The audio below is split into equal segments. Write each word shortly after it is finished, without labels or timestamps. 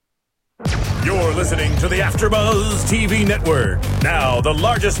You're listening to the AfterBuzz TV Network, now the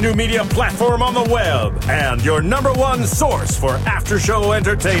largest new media platform on the web, and your number one source for after-show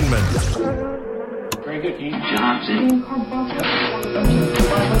entertainment. Very good, Dean Johnson.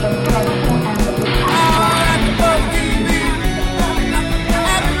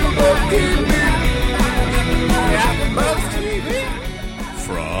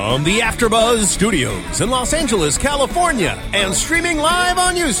 From the AfterBuzz Studios in Los Angeles, California, and streaming live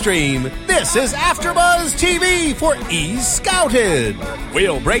on Ustream, this is AfterBuzz TV for E-Scouted.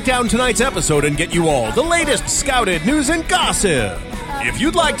 We'll break down tonight's episode and get you all the latest Scouted news and gossip. If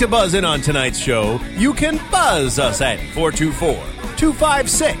you'd like to buzz in on tonight's show, you can buzz us at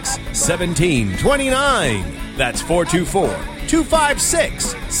 424-256-1729. That's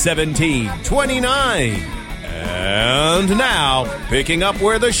 424-256-1729. And now, picking up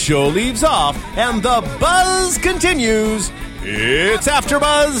where the show leaves off and the buzz continues, it's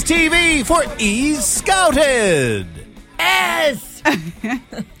AfterBuzz TV for E-Scouted. Yes!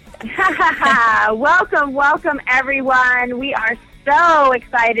 Welcome, everyone. We are so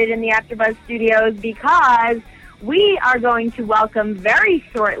excited in the AfterBuzz Studios because we are going to welcome very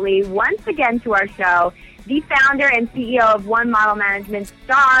shortly, once again to our show, the founder and CEO of One Model Management,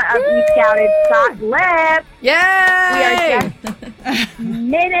 star of E-Scouted, Scott Lips. Yay! We are just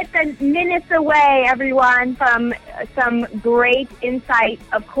minutes and minutes away, everyone, from some great insight.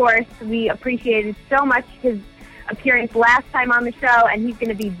 Of course, we appreciated so much his appearance last time on the show, and he's going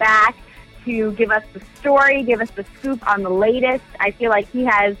to be back to give us the story, give us the scoop on the latest. I feel like he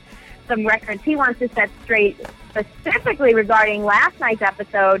has some records he wants to set straight, specifically regarding last night's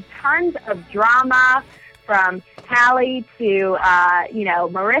episode. Tons of drama, from Hallie to,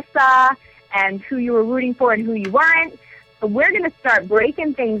 Marissa, and who you were rooting for and who you weren't. So we're going to start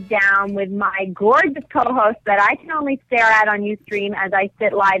breaking things down with my gorgeous co-host that I can only stare at on Ustream as I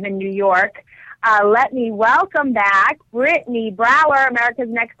sit live in New York. Let me welcome back Brittany Brower, America's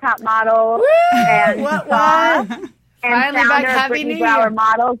Next Top Model. Woo! And what? And Finally founder back. Happy of New Year.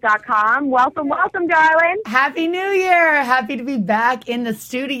 BrittanyBrowerModels.com. Welcome, darling. Happy New Year. Happy to be back in the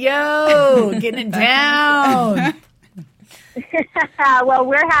studio, getting it down. Well,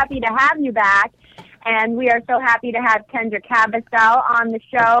 we're happy to have you back, and we are so happy to have Kendra Cavasell on the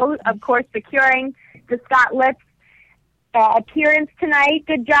show, of course, securing the Scott Lips appearance tonight.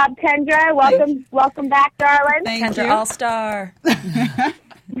 Good job, Kendra. Welcome back, darling. Kendra All-Star.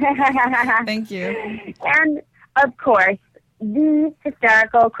 Thank you. And, of course, the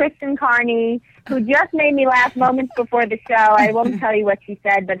hysterical Kristen Carney, who just made me laugh moments before the show. I won't tell you what she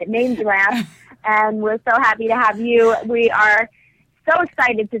said, but it made me laugh. And we're so happy to have you. We are so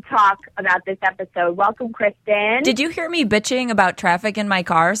excited to talk about this episode. Welcome, Kristen. Did you hear me bitching about traffic in my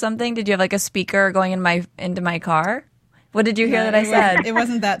car or something? Did you have like a speaker going into my car? What did you hear that I said? It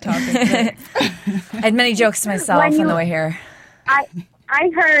wasn't that topic. I had many jokes to myself on the way here. I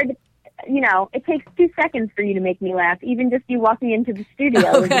heard, it takes 2 seconds for you to make me laugh, even just you walking into the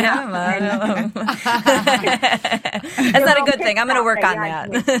studio. That's not a good thing. I'm going to work on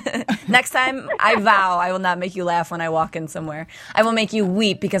that. Next time, I vow I will not make you laugh when I walk in somewhere. I will make you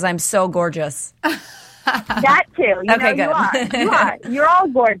weep because I'm so gorgeous. That too. Okay, good. You are. You're all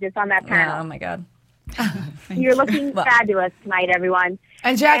gorgeous on that panel. Oh, my God. You're looking fabulous tonight, everyone.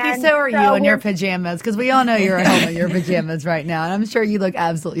 And Jackie, so are you in your pajamas, because we all know you're at home in your pajamas right now, and I'm sure you look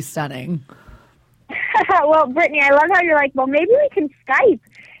absolutely stunning. Well, Brittany, I love how you're like, well, maybe we can Skype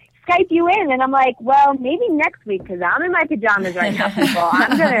you in. And I'm like, well, maybe next week, because I'm in my pajamas right now, people.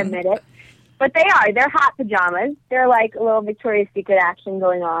 I'm going to admit it. But they're hot pajamas. They're like a little Victoria's Secret action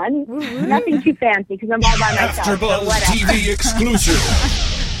going on. Mm-hmm. Nothing too fancy, because I'm all by myself. AfterBuzz TV exclusive.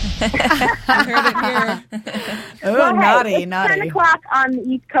 I heard it here. Oh, well, naughty. It's 10 o'clock on the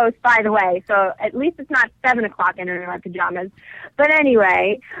East Coast, by the way, so at least it's not 7 o'clock in my pajamas. But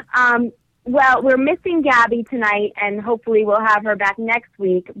anyway, well, we're missing Gabby tonight, and hopefully we'll have her back next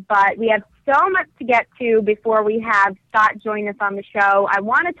week. But we have so much to get to before we have Scott join us on the show. I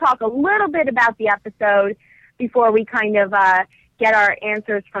want to talk a little bit about the episode before we kind of get our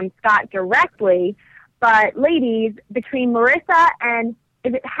answers from Scott directly. But ladies, between Marissa and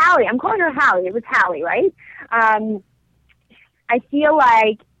is it Hallie? I'm calling her Hallie. It was Hallie, right? I feel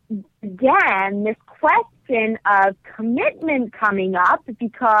like, again, this question of commitment coming up,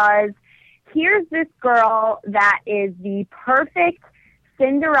 because here's this girl that is the perfect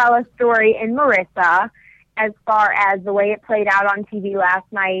Cinderella story in Marissa as far as the way it played out on TV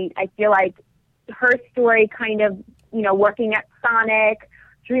last night. I feel like her story kind of, working at Sonic,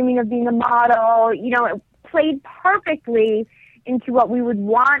 dreaming of being a model, it played perfectly into what we would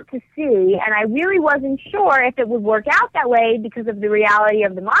want to see, and I really wasn't sure if it would work out that way because of the reality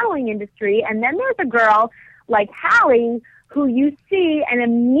of the modeling industry. And then there's a girl like Hallie who you see and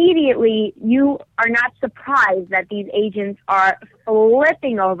immediately you are not surprised that these agents are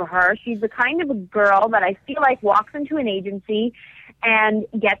flipping over her. She's the kind of a girl that I feel like walks into an agency and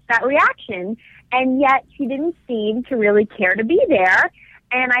gets that reaction, and yet she didn't seem to really care to be there.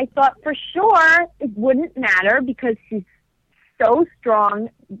 And I thought for sure it wouldn't matter because she's so strong.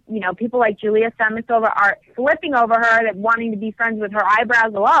 You know, people like Julia Samasova are flipping over her, that wanting to be friends with her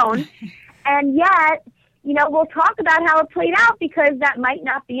eyebrows alone. And yet, you know, we'll talk about how it played out because that might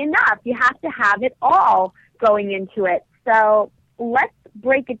not be enough. You have to have it all going into it. So let's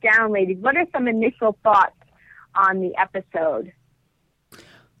break it down, ladies. What are some initial thoughts on the episode?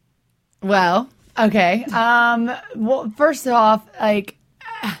 Well, okay. Well, first off, like,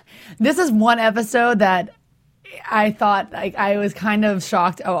 this is one episode that I thought, like, I was kind of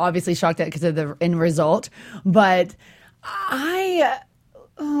shocked. Oh, obviously shocked at because of the end result, but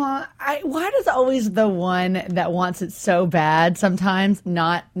why does always the one that wants it so bad sometimes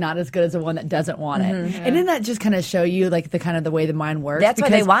not as good as the one that doesn't want it? And didn't that just kind of show you like the kind of the way the mind works? That's why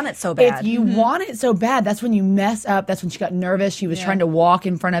they want it so bad. If you want it so bad, that's when you mess up. That's when she got nervous. She was trying to walk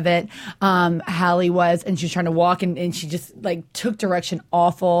in front of it. Hallie was, and she was trying to walk and she just like took direction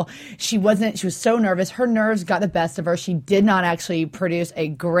awful. She was so nervous. Her nerves got the best of her. She did not actually produce a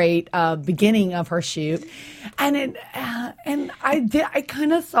great beginning of her shoot. And I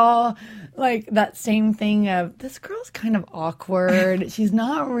kind of saw like that same thing of this girl's kind of awkward. She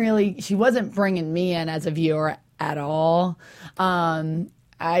wasn't bringing me in as a viewer at all.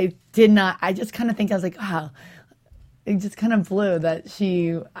 I just kind of think, I was like, wow, it just kind of blew that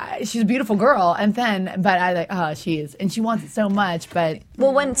she's a beautiful girl. And then, but I like, oh, she is. And she wants it so much, but.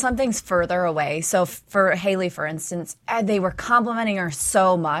 Well, when something's further away, so for Haley, for instance, they were complimenting her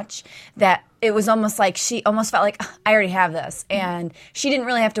so much that it was almost like she almost felt like, I already have this. And she didn't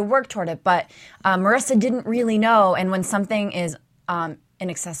really have to work toward it. But Marissa didn't really know. And when something is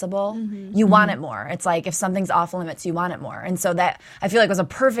inaccessible, you want it more. It's like if something's off limits, you want it more. And so that, I feel like, was a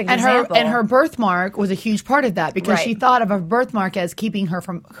perfect example. And her birthmark was a huge part of that because she thought of her birthmark as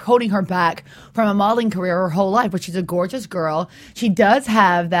holding her back from a modeling career her whole life, which she's a gorgeous girl. She does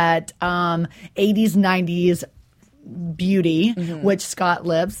have that 80s, 90s beauty, which Scott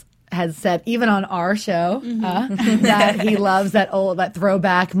Lips has said, even on our show, that he loves that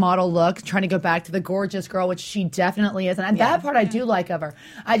throwback model look, trying to go back to the gorgeous girl, which she definitely is. And that part I do like of her.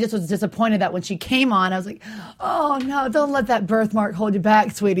 I just was disappointed that when she came on, I was like, oh no, don't let that birthmark hold you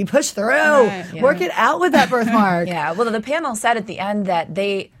back, sweetie. Push through. Work it out with that birthmark. Yeah. Well, the panel said at the end that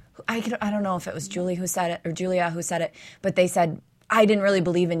I don't know if it was Julia who said it, but they said, I didn't really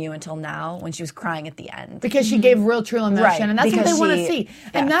believe in you until now, when she was crying at the end. Because she gave real, true emotion. And that's what they want to see. Yeah.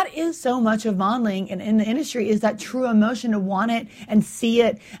 And that is so much of modeling and in the industry, is that true emotion, to want it and see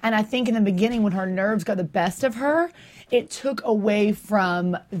it. And I think in the beginning, when her nerves got the best of her, it took away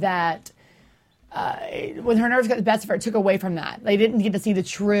from that. When her nerves got the best of her, it took away from that. They didn't get to see the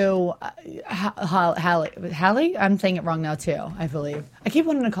true Hallie? I'm saying it wrong now, too, I believe. I keep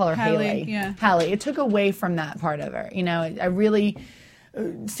wanting to call her Haley. Yeah. Hallie. It took away from that part of her. You know, I really...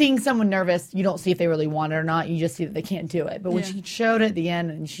 Seeing someone nervous, you don't see if they really want it or not. You just see that they can't do it. But when she showed it at the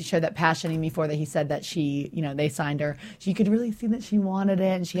end, and she showed that passion in before that he said that they signed her, you could really see that she wanted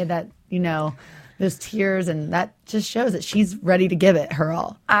it, and she had that, those tears, and that just shows that she's ready to give it her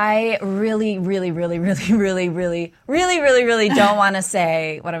all. I really, really, really, really, really, really, really, really, really don't want to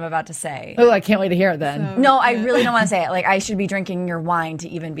say what I'm about to say. Oh, I can't wait to hear it then. No, I really don't want to say it. Like, I should be drinking your wine to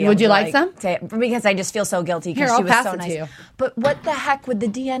even be able to. Would you like some? Say it, because I just feel so guilty because she was so nice. To you. But what the heck with the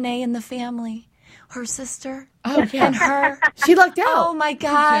DNA in the family? Her sister and her. She lucked out. Oh, my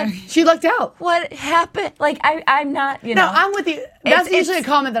God. She lucked out. What happened? Like, I'm not, No, I'm with you. That's usually a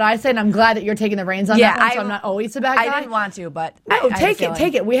comment that I say, and I'm glad that you're taking the reins on that one, so I'm not always the bad guy. I didn't want to, but no, take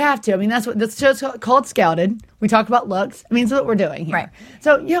it. We have to. I mean, that's what this show's called Scouted. We talk about looks. I mean, that's what we're doing here. Right.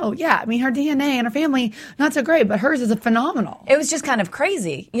 So, I mean, her DNA and her family, not so great, but hers is phenomenal. It was just kind of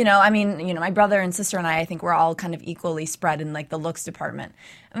crazy. I mean, my brother and sister and I think we're all kind of equally spread in, like, the looks department.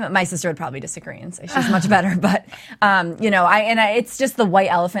 My sister would probably disagree and say she's much better, but, it's just the white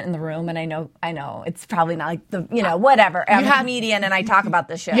elephant in the room, and I know, it's probably not like the, whatever. I'm a comedian, and I talk about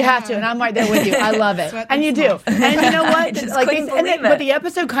this shit. You have to, and I'm right there with you. I love it. And you do. And you know what? But the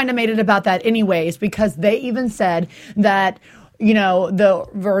episode kind of made it about that anyways, because they even said that,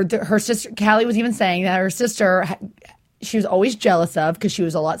 her sister, Callie was even saying that her sister, she was always jealous of because she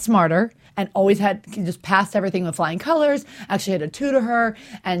was a lot smarter and always just passed everything with flying colors, actually had a tutor her,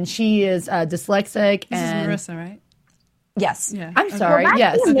 and she is dyslexic. This is Marissa, right? Yes. Yeah. I'm sorry. Well, that's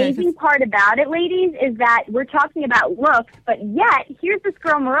Yes. the amazing part about it, ladies, is that we're talking about looks, but yet here's this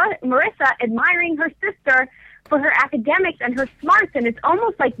girl, Marissa, admiring her sister for her academics and her smarts, and it's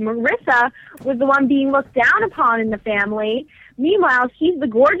almost like Marissa was the one being looked down upon in the family. Meanwhile, she's the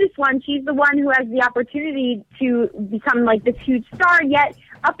gorgeous one. She's the one who has the opportunity to become like this huge star, yet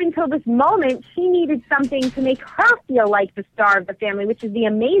up until this moment, she needed something to make her feel like the star of the family, which is the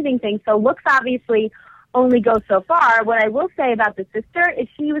amazing thing. So looks obviously only go so far. What I will say about the sister is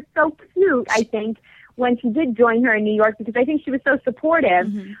she was so cute, I think, when she did join her in New York, because I think she was so supportive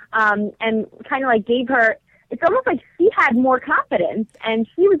and kind of like gave her, it's almost like she had more confidence and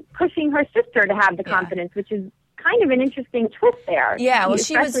she was pushing her sister to have the confidence, which is kind of an interesting twist there. Yeah, well,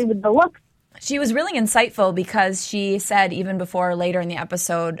 especially with the looks. She was really insightful because she said, even before later in the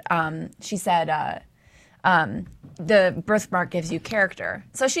episode, she said, the birthmark gives you character.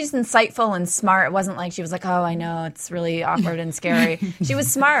 So she's insightful and smart. It wasn't like she was like, oh, I know, it's really awkward and scary. She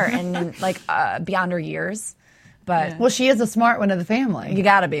was smart and like beyond her years. But Well, she is a smart one of the family. you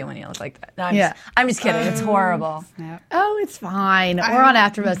gotta be when you look like that. No, I'm just kidding. It's horrible. Oh, it's fine. We're on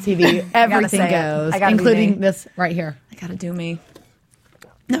AfterBuzz TV. Everything say it. goes, I gotta be including me. this right here. I gotta do me.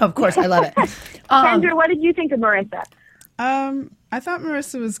 No, of course, I love it. Kendra, what did you think of Marissa? I thought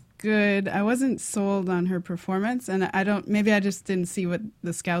Marissa was good. I wasn't sold on her performance, and maybe I just didn't see what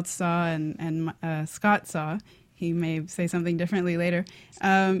the scouts saw and Scott saw. He may say something differently later.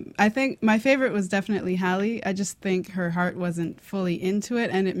 I think my favorite was definitely Hallie. I just think her heart wasn't fully into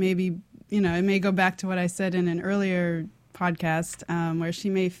it, and it may go back to what I said in an earlier podcast where she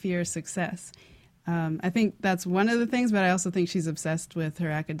may fear success. I think that's one of the things, but I also think she's obsessed with her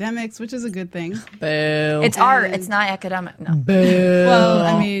academics, which is a good thing. Boo. It's art. It's not academic. No. Boo. Well,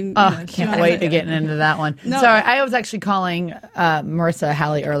 I mean, Can't wait to get into that one. No. Sorry, I was actually calling Marissa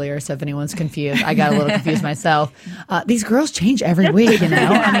Hallie earlier, so if anyone's confused, I got a little confused myself. These girls change every week, you know?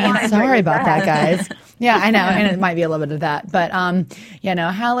 I mean, sorry about that, guys. Yeah, I know, and it might be a little bit of that. But,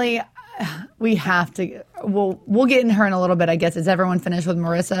 Hallie, we have to, we'll get in her in a little bit, I guess. Is everyone finished with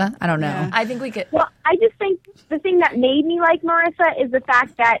Marissa? I don't know. Yeah. I think we could. Well, I just think the thing that made me like Marissa is the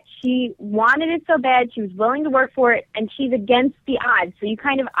fact that she wanted it so bad, she was willing to work for it, and she's against the odds. So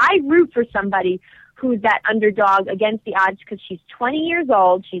I root for somebody who's that underdog against the odds because she's 20 years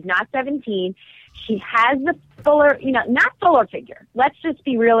old, she's not 17, she has the fuller, not fuller figure. Let's just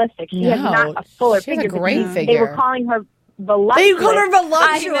be realistic. She has not a fuller she has figure. a great because figure. They were calling her voluptuous. They called her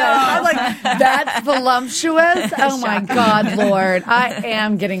voluptuous. I'm like, that's voluptuous? Oh my God, Lord. I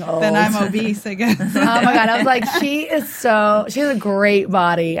am getting old. Then I'm obese, I guess. Oh my God. I was like, she has a great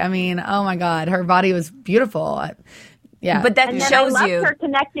body. I mean, oh my God. Her body was beautiful. Yeah. But that And then shows I you. loved her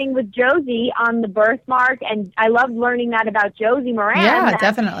connecting with Josie on the birthmark, and I loved learning that about Josie Moran. Yeah, that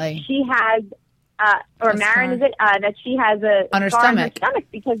definitely. She has, or Marin, is it, that she has a On her scar on her stomach. stomach,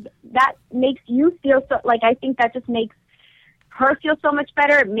 because that makes you feel so, like, I think that just makes her feel so much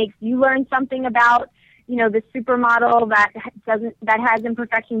better. It makes you learn something about, the supermodel that has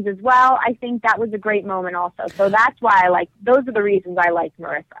imperfections as well. I think that was a great moment also. So that's why those are the reasons I like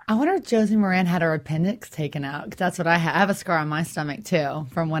Marissa. I wonder if Josie Moran had her appendix taken out, because that's what I have. I have a scar on my stomach too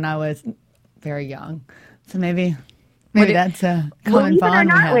from when I was very young. So maybe that's a common Believe it or bond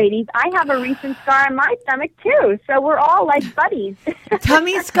we not, have. ladies, I have a recent scar on my stomach too. So we're all like buddies.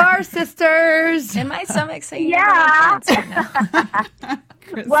 Tummy scar sisters. In my stomach saying, Yeah.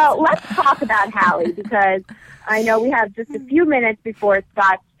 Well, let's talk about Hallie, because I know we have just a few minutes before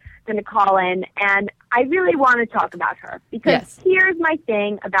Scott's going to call in, and I really want to talk about her, because Yes. here's my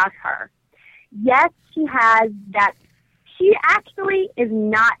thing about her. Yes, she has that. She actually is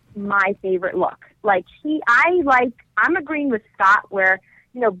not my favorite look. I'm agreeing with Scott where,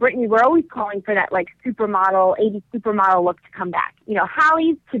 Brittany, we're always calling for that supermodel, 80s supermodel look to come back.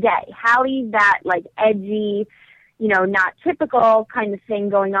 Hallie's today. Hallie's that edgy, not typical kind of thing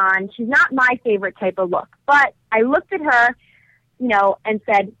going on. She's not my favorite type of look. But I looked at her, and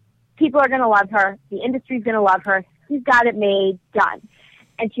said, people are going to love her. The industry's going to love her. She's got it made, done.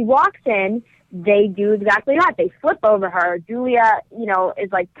 And she walks in, they do exactly that. They flip over her. Julia, is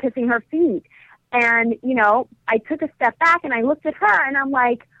kissing her feet. And, I took a step back and I looked at her and I'm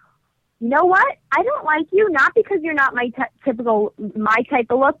like, you know what? I don't like you, not because you're not my type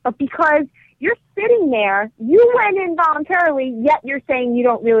of look, but because you're sitting there, you went in voluntarily, yet you're saying you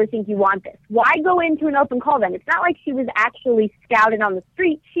don't really think you want this. Why go into an open call then? It's not like she was actually scouted on the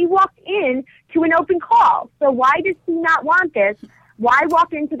street. She walked in to an open call. So why does she not want this? Why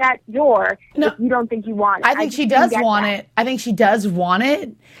walk into that door if you don't think you want it? I think she does want it. I think she does want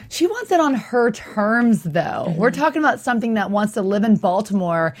it. She wants it on her terms, though. Mm-hmm. We're talking about something that wants to live in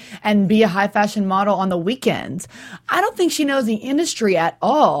Baltimore and be a high fashion model on the weekends. I don't think she knows the industry at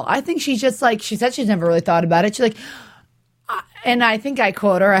all. I think she's just like, she said she's never really thought about it. She's like, and I think I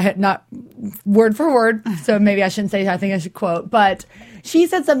quote her, I had not word for word, so maybe I shouldn't say I think I should quote, but she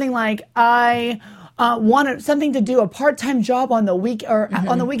said something like, I wanted something to do, a part-time job on the week or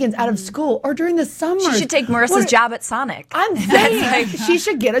on the weekends out of school or during the summer. She should take Marissa's job at Sonic. I'm saying she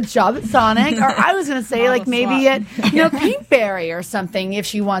should get a job at Sonic, or I was going to say like maybe at Pinkberry or something if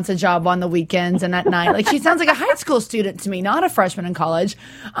she wants a job on the weekends and at night. Like she sounds like a high school student to me, not a freshman in college.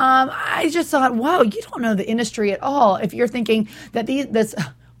 I just thought, wow, you don't know the industry at all if you're thinking that this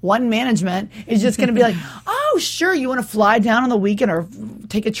one management is just going to be like, oh, sure, you want to fly down on the weekend or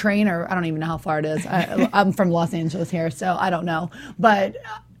take a train, or I don't even know how far it is. I'm from Los Angeles here, so I don't know. But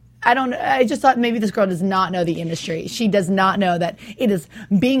I just thought maybe this girl does not know the industry. She does not know that it is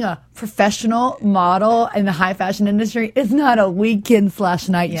being a professional model in the high fashion industry is not a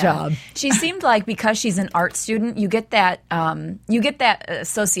weekend/night job. She seemed like, because she's an art student, you get that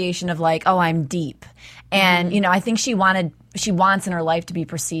association of like, oh, I'm deep. And, I think she wants in her life to be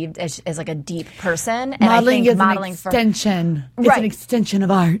perceived as like a deep person. And Modeling I think is modeling an extension. It's Right. an extension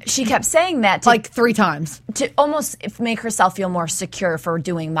of art. She kept saying that Like 3 times. to almost make herself feel more secure for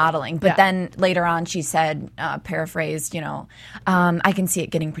doing modeling. But then later on she said, paraphrased, I can see it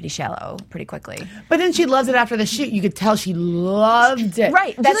getting pretty shallow pretty quickly. But then she loves it after the shoot. You could tell she loved it.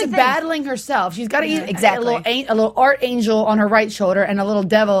 Right, She's that's like the thing. battling herself. She's got to eat Exactly. a little art angel on her right shoulder and a little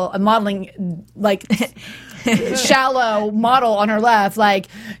devil, a modeling, like, shallow model on her left. Like,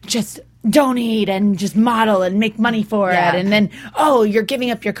 just don't eat and just model and make money for it. And then, oh, you're giving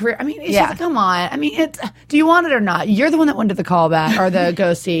up your career. I mean, it's just, come on. I mean, do you want it or not? You're the one that went to the callback or the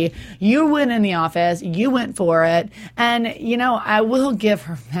go see. You went in the office. You went for it. And, I will give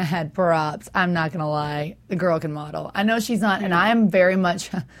her mad props. I'm not going to lie. The girl can model. I know she's not, and I am very much,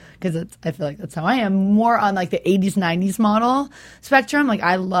 because I feel like that's how I am, more on like the 80s, 90s model spectrum. Like,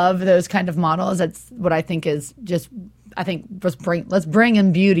 I love those kind of models. That's what I think is just, let's bring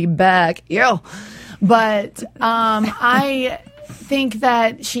in beauty back. But I think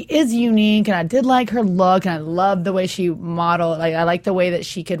that she is unique, and I did like her look, and I love the way she modeled. Like, I like the way that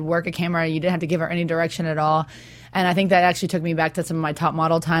she could work a camera. You didn't have to give her any direction at all. And I think that actually took me back to some of my top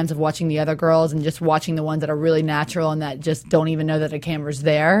model times of watching the other girls and just watching the ones that are really natural and that just don't even know that a camera's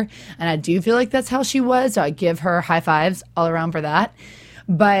there. And I do feel like that's how she was. So I give her high fives all around for that.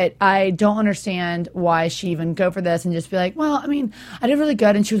 But I don't understand why she even go for this and just be like, well, I mean, I did really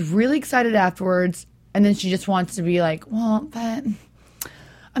good. And she was really excited afterwards. And then she just wants to be like, well, but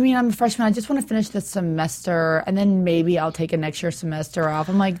I mean, I'm a freshman. I just want to finish this semester, and then maybe I'll take a next year semester off.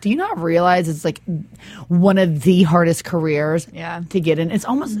 I'm like, do you not realize it's like one of the hardest careers to get in? It's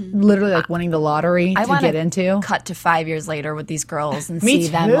almost literally like winning the lottery to get into. Cut to 5 years later with these girls and Me see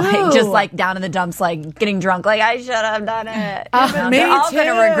them too. like just like down in the dumps, like getting drunk. Like, I should have done it. Me They're all too.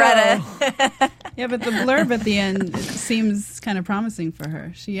 going to regret it. Yeah, but the blurb at the end seems kind of promising for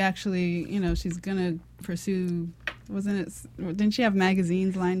her. She actually, she's going to pursue. Didn't she have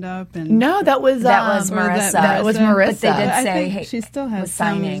magazines lined up? And No, that was Marissa. That was Marissa. But they did I say, think hey, she still has was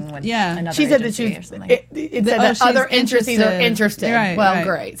signing with another she said that agency she or something. it said that she's other agencies are interested. Right, well, right.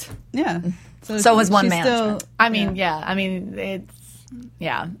 great. Yeah. So was one she's management. I mean, it's.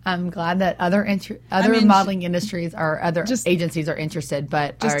 Yeah, I'm glad that other mean, modeling industries or other agencies are interested.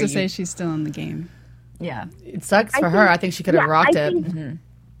 But just to say she's still in the game. Yeah, it sucks for her. I think she could have rocked it. And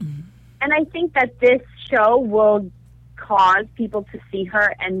I think that this show will cause people to see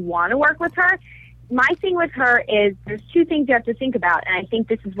her and want to work with her. My thing with her is there's 2 things you have to think about, and I think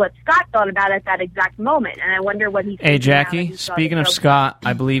this is what Scott thought about at that exact moment, and I wonder what he's Hey, Jackie, speaking of Scott,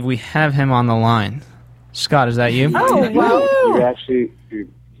 I believe we have him on the line. Scott, is that you? Oh, wow. You actually,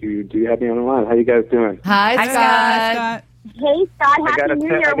 you do have me on the line. How you guys doing? Hi, Scott. Scott. Hey, Scott, Happy New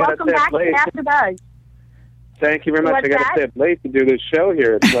Year. Welcome back to AfterBuzz. Thank you very much. What's I got to that? say, it's late to do this show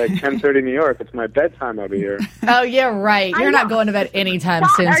here. It's like 10:30 New York. It's my bedtime over here. Oh, yeah, right. You're not going to bed anytime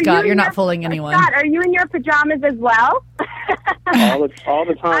soon, are Scott. you You're in not your- fooling anyone. Scott, are you in your pajamas as well? all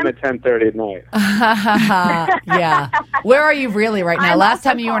the time at 10:30 at night. Yeah. Where are you really right now? I'm Last also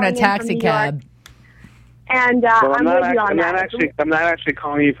time you were in a calling in from taxi New York. cab. And Well, I'm with you on that. I'm not actually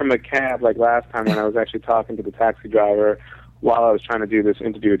calling you from a cab like last time when I was actually talking to the taxi driver while I was trying to do this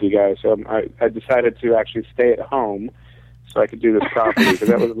interview with you guys. So I decided to actually stay at home so I could do this properly, because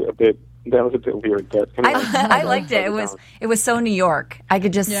that was a bit weird. But I liked it. It was so New York. I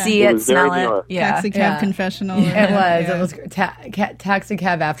could just see It it, was very smell New it. York. Yeah. Taxi cab confessional. It was taxi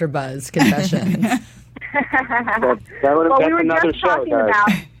cab after buzz confessions. that's we were another just show, talking guys. about.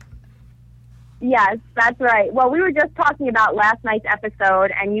 Yes, that's right. Well, we were just talking about last night's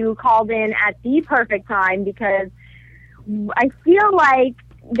episode, and you called in at the perfect time because I feel like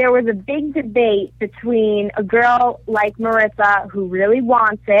there was a big debate between a girl like Marissa who really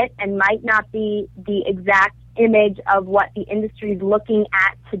wants it and might not be the exact image of what the industry is looking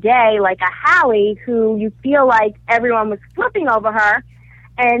at today, like a Hallie who you feel like everyone was flipping over her,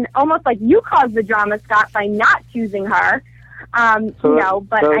 and almost like you caused the drama, Scott, by not choosing her.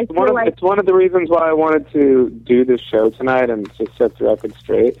 But I feel like it's one of the reasons why I wanted to do this show tonight and to set the record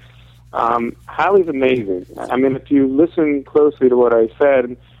straight. Hallie's amazing. I mean, if you listen closely to what I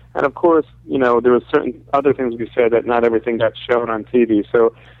said, and of course, there were certain other things we said that not everything got shown on TV,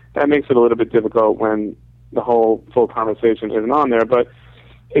 so that makes it a little bit difficult when the whole full conversation isn't on there. But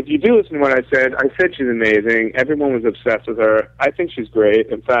if you do listen to what I said she's amazing. Everyone was obsessed with her. I think she's great.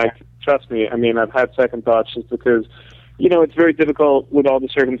 In fact, trust me, I mean, I've had second thoughts just because, it's very difficult with all the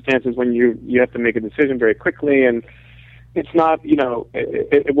circumstances when you have to make a decision very quickly, and it's not,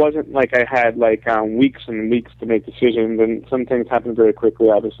 it wasn't like I had weeks and weeks to make decisions, and some things happen very quickly,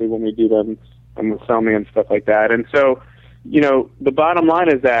 obviously, when we do them and with filming and stuff like that. And so, the bottom line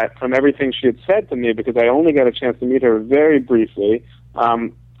is that from everything she had said to me, because I only got a chance to meet her very briefly,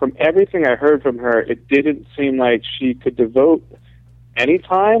 from everything I heard from her, it didn't seem like she could devote any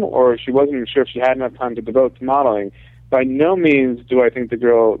time, or she wasn't even sure if she had enough time to devote to modeling. By no means do I think the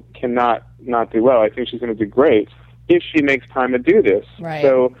girl cannot not do well. I think she's going to do great if she makes time to do this. Right.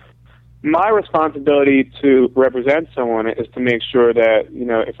 So my responsibility to represent someone is to make sure that,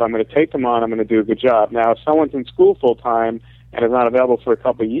 if I'm going to take them on, I'm going to do a good job. Now, if someone's in school full time and is not available for a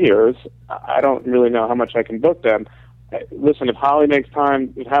couple of years, I don't really know how much I can book them. Listen, if Hallie makes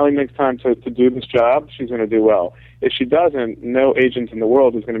time to do this job, she's going to do well. If she doesn't, no agent in the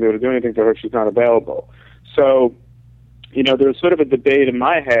world is going to be able to do anything for her if she's not available. So, there was sort of a debate in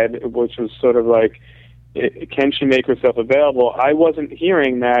my head, which was sort of like, can she make herself available? I wasn't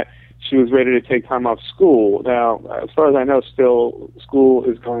hearing that she was ready to take time off school. Now, as far as I know, still school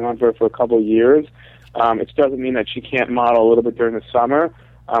is going on for her for a couple of years. It doesn't mean that she can't model a little bit during the summer,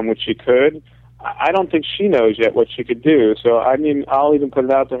 which she could. I don't think she knows yet what she could do. So, I mean, I'll even put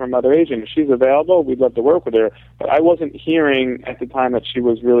it out to her mother agent. If she's available, we'd love to work with her. But I wasn't hearing at the time that she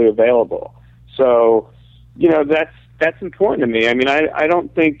was really available. So, that's important to me. I mean, I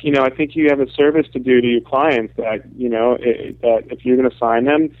don't think, I think you have a service to do to your clients that, that if you're going to sign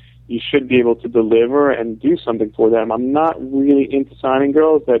them, you should be able to deliver and do something for them. I'm not really into signing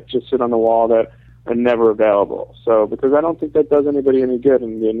girls that just sit on the wall that are never available. So, because I don't think that does anybody any good.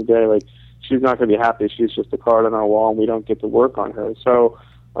 And at the end of the day, like, she's not going to be happy. She's just a card on our wall, and we don't get to work on her. So,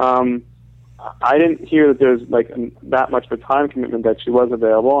 I didn't hear that there's, that much of a time commitment that she was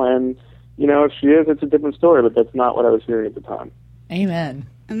available. And, if she is, it's a different story, but that's not what I was hearing at the time. Amen.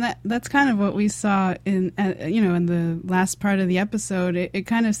 And that's kind of what we saw in the last part of the episode. It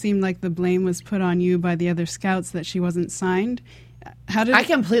kind of seemed like the blame was put on you by the other scouts that she wasn't signed. I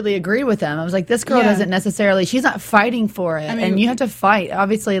completely agree with them. I was like, this girl doesn't necessarily, she's not fighting for it. And you have to fight.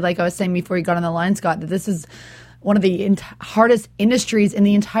 Obviously, like I was saying before you got on the line, Scott, that this is one of the hardest industries in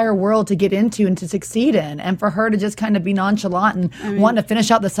the entire world to get into and to succeed in. And for her to just kind of be nonchalant and want to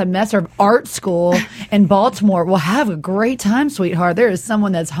finish out the semester of art school in Baltimore, well, have a great time, sweetheart. There is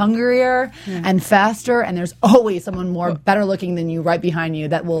someone that's hungrier and faster, and there's always someone more better looking than you right behind you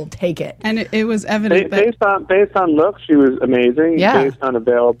that will take it. And it was evident based on looks, she was amazing. Yeah. Based on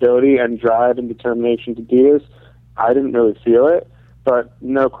availability and drive and determination to do this, I didn't really feel it. But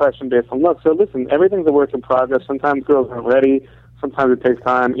no question based on look. So listen, everything's a work in progress. Sometimes girls aren't ready. Sometimes it takes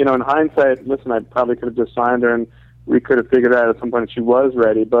time. In hindsight, listen, I probably could have just signed her and we could have figured out at some point she was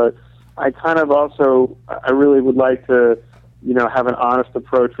ready. But I kind of also, I really would like to, have an honest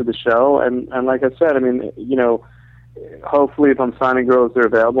approach with the show. And like I said, I mean, hopefully if I'm signing girls, they're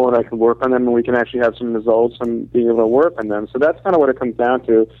available and I can work on them and we can actually have some results and being able to work on them. So that's kind of what it comes down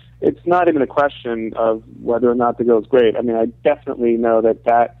to. It's not even a question of whether or not the girl's great. I mean, I definitely know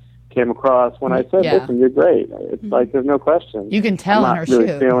that came across when I said, listen, you're great. It's like there's no question. You can tell in her shoot.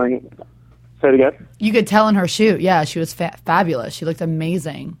 Say it again? You could tell in her shoot. Yeah, she was fabulous. She looked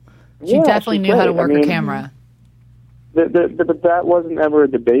amazing. She definitely knew how to work her camera. But that wasn't ever a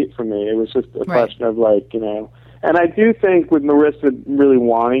debate for me. It was just a question of and I do think with Marissa really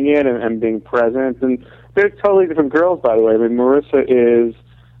wanting it and being present, and they're totally different girls, by the way. I mean, Marissa is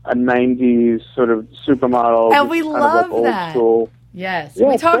a 90s sort of supermodel. And we kind of love old that. School. Yes. Yeah,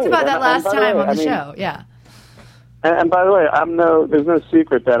 we it's talked great. about that And last by the time way, on the I mean, show. Yeah. And by the way, there's no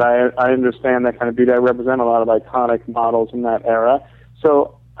secret that I understand that kind of beauty. I represent a lot of iconic models in that era.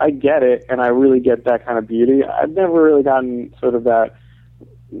 So I get it, and I really get that kind of beauty. I've never really gotten sort of that,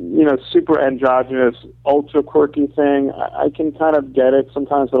 super androgynous, ultra quirky thing. I can kind of get it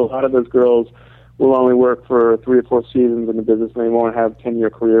sometimes, but a lot of those girls will only work for 3 or 4 seasons in the business, and they won't have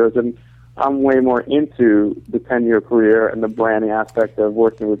 10-year careers. And I'm way more into the 10-year career and the branding aspect of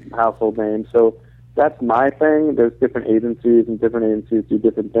working with household names. So that's my thing. There's different agencies, and different agencies do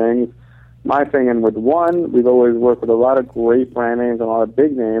different things. My thing, and with one, we've always worked with a lot of great brand names and a lot of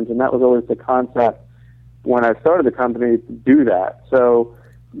big names, and that was always the concept when I started the company to do that. So,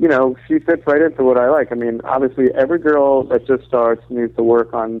 she fits right into what I like. I mean, obviously, every girl that just starts needs to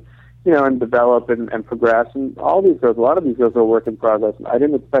work on, and develop and progress. And all these girls, a lot of these girls are a work in progress. I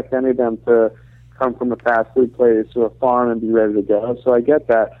didn't expect any of them to come from a fast food place or a farm and be ready to go. So I get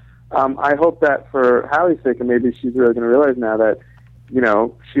that. I hope that for Hallie's sake, and maybe she's really going to realize now that,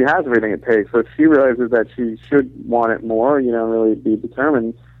 she has everything it takes. So if she realizes that she should want it more, really be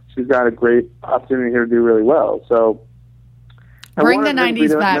determined, she's got a great opportunity here to do really well. So bring the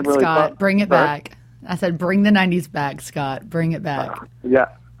 90s back, Scott. Bring it back. I said, bring the 90s back, Scott. Bring it back. Yeah,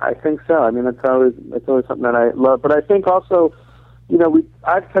 I think so. I mean, that's always something that I love. But I think also,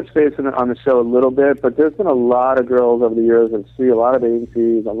 I've touched base on the show a little bit, but there's been a lot of girls over the years that see a lot of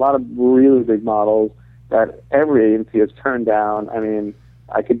agencies, a lot of really big models that every agency has turned down. I mean,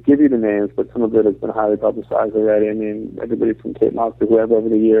 I could give you the names, but some of it has been highly publicized already. I mean, everybody from Kate Moss to whoever over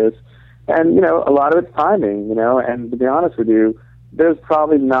the years. And, a lot of it's timing, and to be honest with you, there's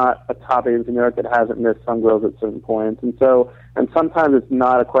probably not a top agency in New York that hasn't missed some girls at certain points. And sometimes it's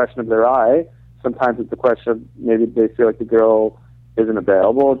not a question of their eye. Sometimes it's a question of maybe they feel like the girl isn't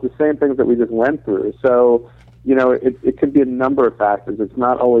available. It's the same things that we just went through. So, it could be a number of factors. It's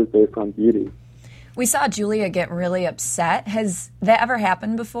not always based on beauty. We saw Julia get really upset. Has that ever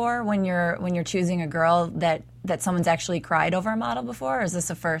happened before when you're choosing a girl that someone's actually cried over a model before, or is this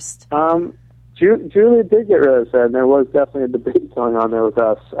a first? Julia did get really upset, and there was definitely a debate going on there with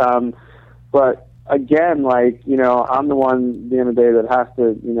us. But again, I'm the one at the end of the day that has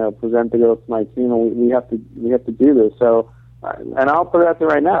to, present the girls to my team, and we have to do this. So, and I'll put it out there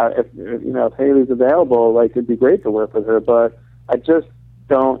right now. If Haley's available, it'd be great to work with her. But I just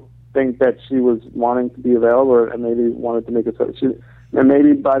don't think that she was wanting to be available, and maybe wanted to make it so. And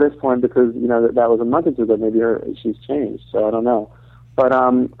maybe by this point, because that was a month or two ago, maybe she's changed. So I don't know. But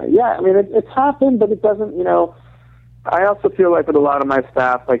yeah, I mean, it's happened, but it doesn't. I also feel like with a lot of my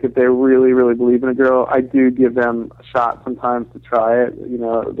staff, if they really, really believe in a girl, I do give them a shot sometimes to try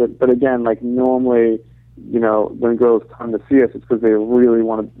it. But again, normally, when girls come to see us, it's because they really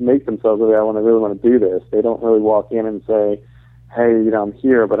want to make themselves available and they really want to do this. They don't really walk in and say, hey, I'm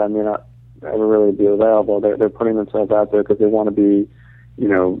here, but I may not ever really be available. They're putting themselves out there because they want to be,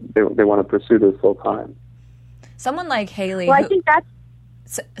 they want to pursue this full time. Someone like Haley. Well, I think that's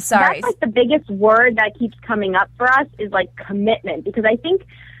sorry. That's the biggest word that keeps coming up for us is commitment, because I think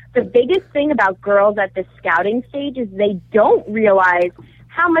the biggest thing about girls at the scouting stage is they don't realize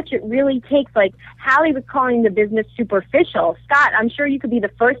how much it really takes. Hallie was calling the business superficial. Scott, I'm sure you could be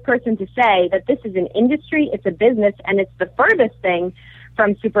the first person to say that this is an industry, it's a business, and it's the furthest thing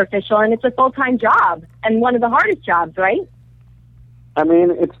from superficial, and it's a full-time job, and one of the hardest jobs, right? I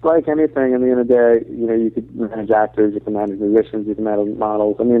mean, it's like anything. In the end of the day, you could manage actors, you can manage musicians, you can manage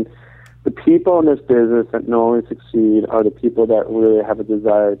models. I mean, the people in this business that normally succeed are the people that really have a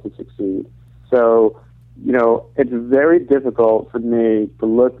desire to succeed. So, it's very difficult for me to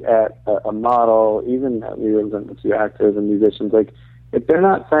look at a model, even we represent a few actors and musicians, if they're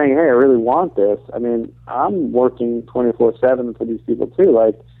not saying, hey, I really want this. I mean, I'm working 24/7 for these people too.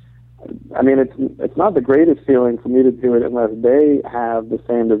 I mean, it's not the greatest feeling for me to do it unless they have the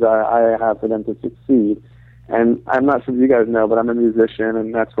same desire I have for them to succeed. And I'm not sure if you guys know, but I'm a musician,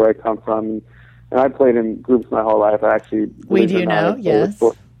 and that's where I come from. And I played in groups my whole life. We do know, yes.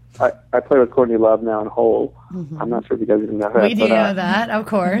 I play with Courtney Love now in Hole. Mm-hmm. I'm not sure if you guys even know that. We do know that, of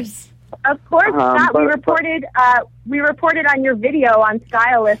course. Of course, Scott. We reported on your video on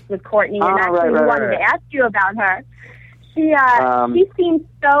Stylist with Courtney, and actually we wanted to ask you about her. She seems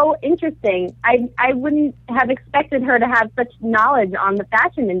so interesting. I wouldn't have expected her to have such knowledge on the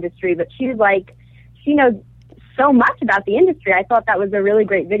fashion industry, but she knows so much about the industry. I thought that was a really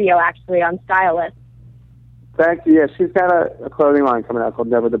great video, actually, on Stylist. Thank you. Yeah, she's got a clothing line coming out called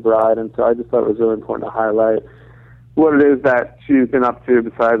Never the Bride, and so I just thought it was really important to highlight. what it is that she's been up to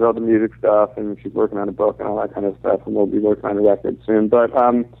besides all the music stuff, and she's working on a book and all that kind of stuff, and we'll be working on a record soon. But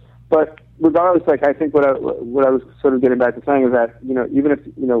regardless, like, I think what I was sort of getting back to saying is that, you know, even if,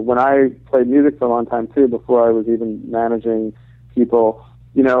 you know, when I played music for a long time too, before I was even managing people,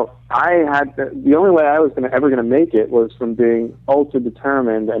 you know, I had the only way I was ever going to make it was from being ultra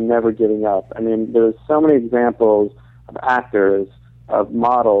determined and never giving up. I mean, there's so many examples of actors, of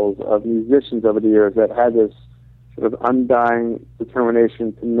models, of musicians over the years that had this sort of undying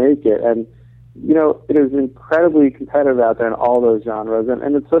determination to make it. And, you know, it is incredibly competitive out there in all those genres.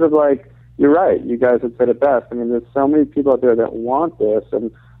 And it's sort of like, you're right, you guys have said it best. I mean, there's so many people out there that want this,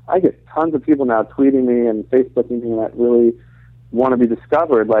 and I get tons of people now tweeting me and Facebooking me that really want to be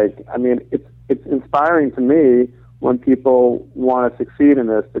discovered. Like, I mean, it's inspiring to me when people want to succeed in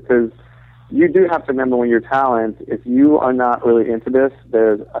this, because you do have to remember when you're talent, if you are not really into this,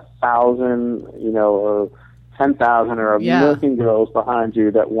 there's 1,000, you know, or 10,000 or a million girls behind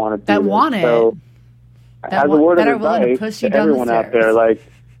you that want to do that this. want it. So, as a word of advice to everyone out there, like,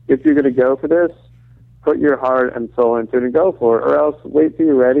 if you're going to go for this, put your heart and soul into it and go for it, or else wait till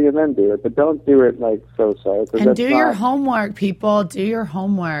you're ready and then do it. But don't do it like so-so. And do your homework, people. Do your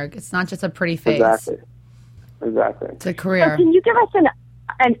homework. It's not just a pretty face. Exactly. It's a career. So can you give us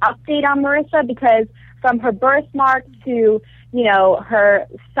an update on Marissa? Because from her birthmark to, you know, her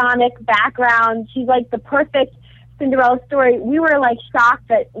sonic background, she's like the perfect Cinderella story. We were like shocked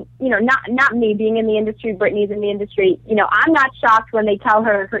that, you know, not me being in the industry, Britney's in the industry. You know, I'm not shocked when they tell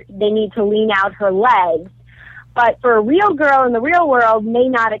her they need to lean out her legs. But for a real girl in the real world, may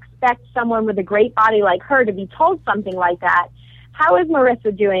not expect someone with a great body like her to be told something like that. How is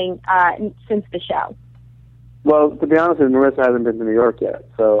Marissa doing since the show? Well, to be honest with you, Marissa hasn't been to New York yet.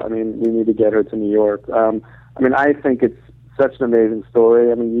 So, I mean, we need to get her to New York. I mean, I think it's such an amazing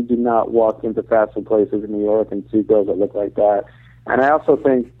story. I mean, you do not walk into fast food places in New York and see girls that look like that. And I also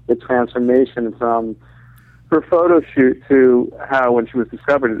think the transformation from her photo shoot to how, when she was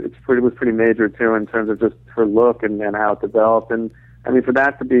discovered, it was pretty major, too, in terms of just her look and how it developed. And, I mean, for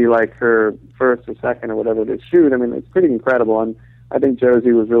that to be like her first or second or whatever to shoot, I mean, it's pretty incredible. And I think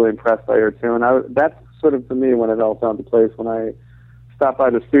Josie was really impressed by her, too. And that's sort of, for me, when it all fell into place, when I stopped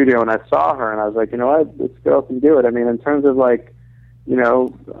by the studio and I saw her and I was like, you know what, this girl can do it. I mean, in terms of like, you know,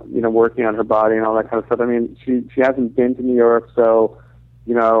 working on her body and all that kind of stuff. I mean, she hasn't been to New York, so,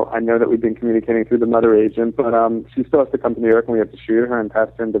 you know, I know that we've been communicating through the mother agent, but she still has to come to New York and we have to shoot her and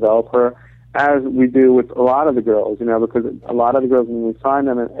test her and develop her, as we do with a lot of the girls, you know, because a lot of the girls, when we find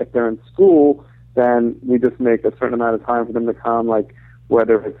them, if they're in school, then we just make a certain amount of time for them to come, like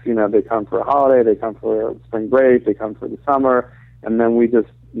whether it's, you know, they come for a holiday, they come for spring break, they come for the summer, and then we just,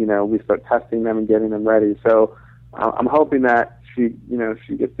 you know, we start testing them and getting them ready. So I'm hoping that she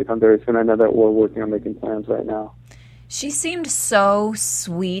gets to come very soon. I know that we're working on making plans right now. She seemed so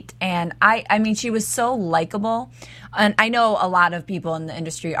sweet, and I mean, she was so likable. And I know a lot of people in the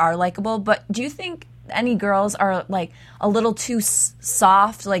industry are likable, but do you think any girls are like a little too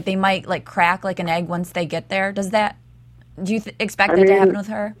soft, like they might like crack like an egg once they get there? Do you expect that to happen with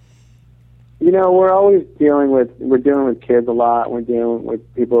her? You know, we're always dealing with kids a lot. We're dealing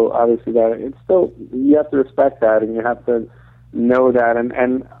with people, obviously, that it's still, you have to respect that and you have to know that.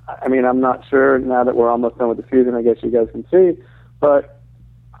 And I mean, I'm not sure now that we're almost done with the season, I guess you guys can see, but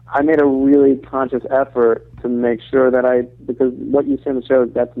I made a really conscious effort to make sure that because what you see in the show,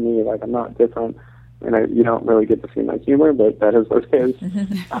 that's me. Like, I'm not different. And you don't really get to see my humor, but that is what it is.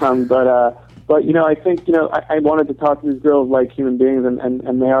 But, you know, I think, you know, I wanted to talk to these girls like human beings,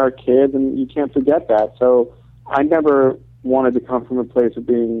 and they are kids, and you can't forget that. So I never wanted to come from a place of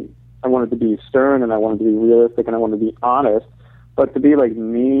I wanted to be stern, and I wanted to be realistic, and I wanted to be honest. But to be, like,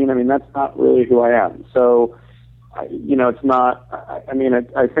 mean, I mean, that's not really who I am. So, you know, it's not, I mean,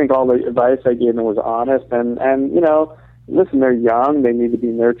 I think all the advice I gave them was honest, and you know, listen, they're young, they need to be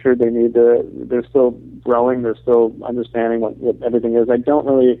nurtured, they're still growing, they're still understanding what everything is. I don't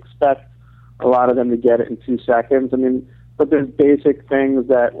really expect a lot of them to get it in 2 seconds. I mean, but there's basic things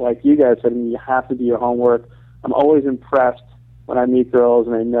that, like you guys said, I mean, you have to do your homework. I'm always impressed when I meet girls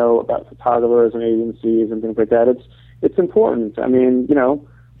and I know about photographers and agencies and things like that. It's important. I mean, you know,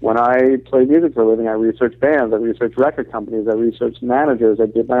 when I play music for a living, I research bands, I research record companies, I research managers, I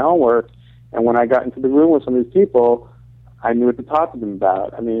did my homework. And when I got into the room with some of these people, I knew what to talk to them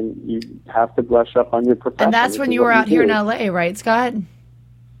about. I mean, you have to brush up on your profession. And that's when you were out here in L.A., right, Scott?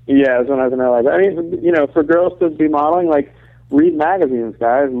 Yeah, it was when I was in LA. But I mean, you know, for girls to be modeling, like, read magazines,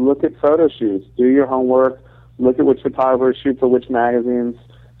 guys. Look at photo shoots. Do your homework. Look at which photographers shoot for which magazines.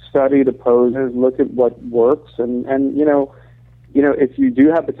 Study the poses. Look at what works. And you know, you know, if you do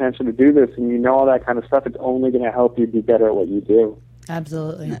have potential to do this and you know all that kind of stuff, it's only going to help you be better at what you do.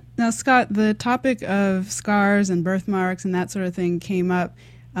 Absolutely. Now, Scott, the topic of scars and birthmarks and that sort of thing came up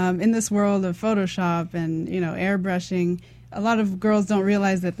in this world of Photoshop and, you know, airbrushing. A lot of girls don't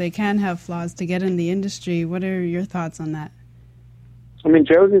realize that they can have flaws to get in the industry. What are your thoughts on that? I mean,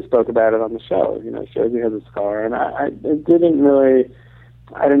 Josie spoke about it on the show. You know, Josie has a scar, and I didn't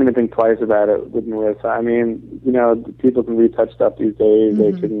even think twice about it with Marissa. I mean, you know, people can retouch stuff these days.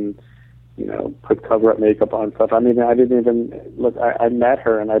 They can, you know, put cover-up makeup on stuff. I mean, I didn't even look. I met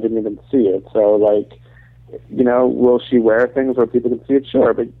her and I didn't even see it. So, like, you know, will she wear things where people can see it?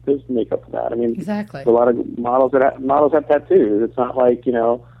 Sure, but there's makeup for that. I mean, Exactly. there's a lot of models have tattoos. It's not like, you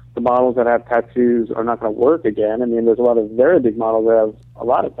know, the models that have tattoos are not going to work again. I mean, there's a lot of very big models that have a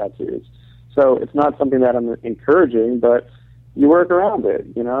lot of tattoos. So it's not something that I'm encouraging, but you work around it.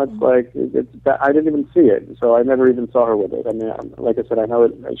 You know, it's like, I didn't even see it, so I never even saw her with it. I mean, like I said, I know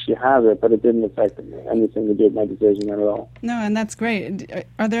she has it, but it didn't affect anything to do with my decision at all. No, and that's great.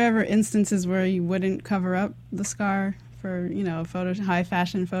 Are there ever instances where you wouldn't cover up the scar for, you know, a high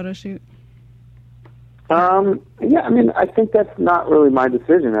fashion photo shoot? Yeah, I mean, I think that's not really my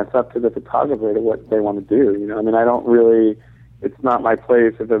decision. That's up to the photographer to what they want to do. You know, I mean, I don't really. It's not my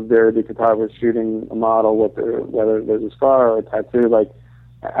place if a very big photographer is shooting a model whether there's a scar or a tattoo. Like,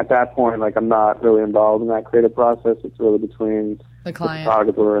 at that point, like, I'm not really involved in that creative process. It's really between The client. the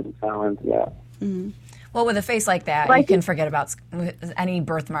photographer and the talent. Yeah. Mm-hmm. Well, with a face like that, you can forget about any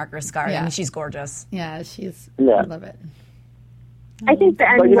birthmark or scar. I Yeah. mean, she's gorgeous. Yeah, Yeah. I love it. I think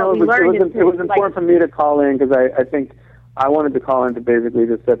that, But, and you know, what we learned is it was important for me to call in because I think I wanted to call in to basically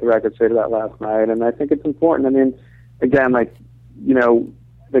just set the record straight about last night. And I think it's important. I mean, again, like, you know,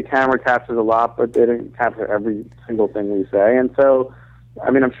 the camera captures a lot, but they didn't capture every single thing we say. And so, I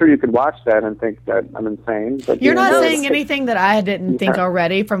mean, I'm sure you could watch that and think that I'm insane. But You're you not know, saying anything that I didn't think Yeah.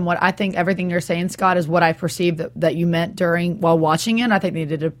 already. From what I think, everything you're saying, Scott, is what I perceived that you meant while watching it. I think they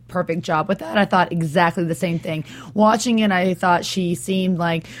did a perfect job with that. I thought exactly the same thing. Watching it, I thought she seemed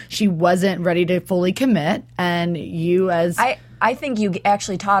like she wasn't ready to fully commit, and you as I think you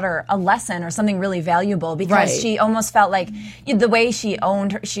actually taught her a lesson or something really valuable because Right. she almost felt like the way she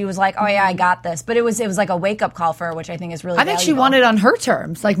owned her, she was like, oh yeah, I got this. But it was like a wake up call for her, which I think is really I think she valuable. wanted on her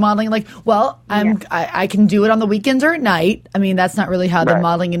terms, like modeling. Like, well, I can do it on the weekends or at night. I mean, that's not really how the Right.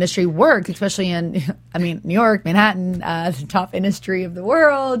 modeling industry works, especially in, I mean, New York, Manhattan, the top industry of the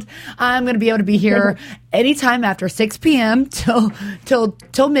world. I'm going to be able to be here anytime after 6 p.m.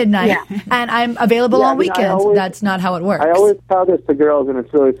 till midnight, and I'm available Yeah, on I mean, I weekends. always- That's not how it works. I always tell this to girls, and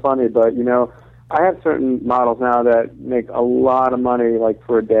it's really funny, but, you know, I have certain models now that make a lot of money, like,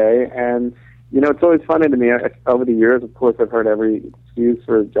 for a day, and, you know, it's always funny to me. Over the years, of course, I've heard every excuse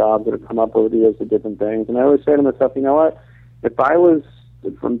for jobs that have come up over the years for different things, and I always say to myself, you know what, if I was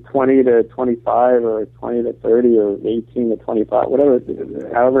from 20 to 25 or 20 to 30 or 18 to 25, whatever,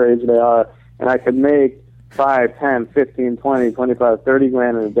 however age they are, and I could make 5, 10, 15, 20, 25, 30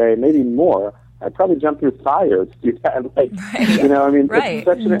 grand in a day, maybe more, I'd probably jump through fire to do that. Like, you know, I mean, Right. it's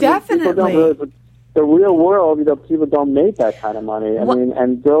such an, Definitely. people don't realize, but the real world, you know, people don't make that kind of money. I mean,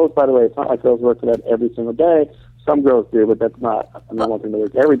 and girls, by the way, it's not like girls work for that every single day. Some girls do, but that's not, I'm not wanting to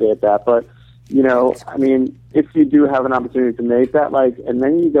work every day at that. But, you know, I mean, if you do have an opportunity to make that, like, and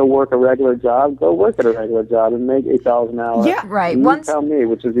then you go work a regular job, go work at a regular job and make $8 an hour. Yeah. Right. And you Once- tell me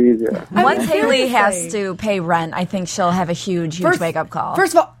which is easier. Once Haley seriously. has to pay rent, I think she'll have a huge wake up call.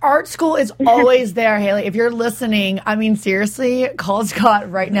 First of all, art school is always there, Haley. If you're listening, I mean, seriously, call Scott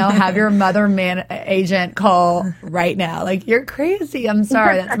right now. Have your mother agent call right now. Like, you're crazy. I'm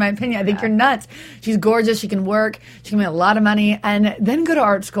sorry. That's my opinion. I think you're nuts. She's gorgeous. She can work. She can make a lot of money. And then go to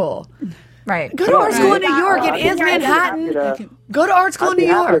art school. right. Go to art school in New York. I'd It be is happy Manhattan. to- Go to art school I'd in be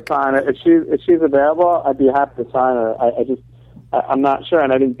New happy York. to sign her. If she's available, I'd be happy to sign her. I'm not sure,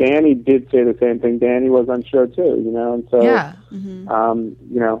 and I think Danny did say the same thing. Danny was unsure too, you know, and so Yeah.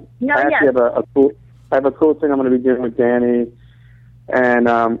 you know, No, I actually have a cool thing I'm going to be doing with Danny and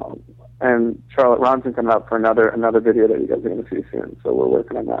Charlotte Ronson coming up for another video that you guys are going to see soon. So we're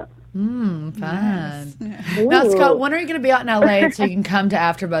working on that. Fun. Now, Scott, when are you going to be out in LA so you can come to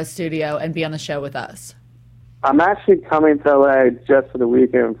AfterBuzz Studio and be on the show with us? I'm actually coming to LA just for the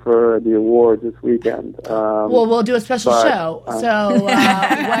weekend for the awards this weekend. Well, we'll do a special but, show.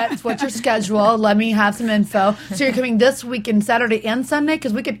 So, what's your schedule? Let me have some info. So, you're coming this weekend, Saturday and Sunday?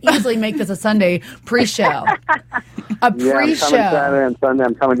 Because we could easily make this a Sunday pre-show. A Yeah, I'm coming pre-show. Saturday and Sunday.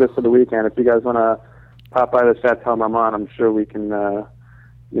 I'm coming just for the weekend. If you guys want to pop by the Chateau Marmont, I'm sure we can,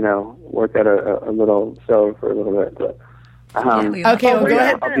 work at a little show for a little bit. But Okay, well, go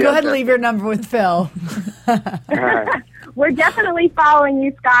ahead and leave your number with Phil. We're definitely following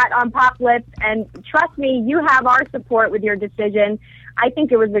you, Scott, on Pop Lips, and trust me, you have our support with your decision. I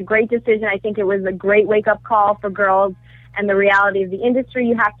think it was a great decision. I think it was a great wake-up call for girls and the reality of the industry.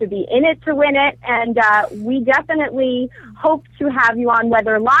 You have to be in it to win it, and we definitely hope to have you on,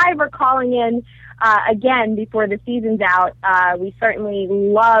 whether live or calling in again before the season's out. We certainly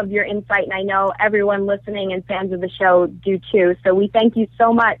love your insight, and I know everyone listening and fans of the show do too. So we thank you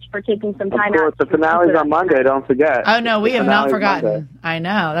so much for taking some time out. The finale's on Monday, don't forget. Oh, no, we have not forgotten. Monday. I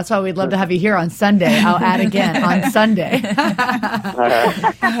know. That's why we'd love to have you here on Sunday. I'll add again on Sunday.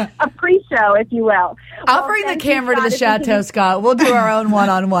 A pre-show, if you will. I'll bring the camera to the chateau, Scott. We'll do our own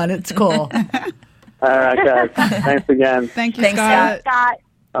one-on-one. It's cool. All right, guys. Thanks again. Thank you, Thanks, Scott.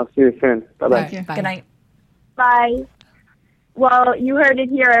 I'll see you soon. Bye-bye. Thank you. Good night. Bye. Well, you heard it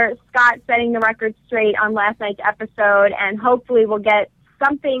here. Scott setting the record straight on last night's episode, and hopefully we'll get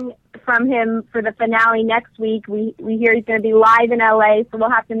something from him for the finale next week. We hear he's going to be live in LA, so we'll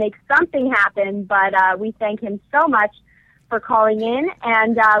have to make something happen, but we thank him so much for calling in,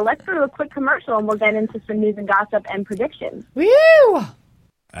 and let's go to a quick commercial, and we'll get into some news and gossip and predictions. Woo!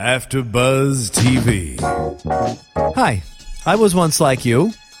 AfterBuzz TV. Hi, I was once like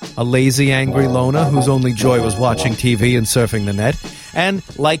you, a lazy, angry loner whose only joy was watching TV and surfing the net. And,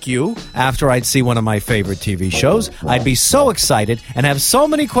 like you, after I'd see one of my favorite TV shows, I'd be so excited and have so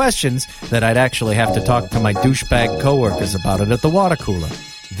many questions that I'd actually have to talk to my douchebag coworkers about it at the water cooler.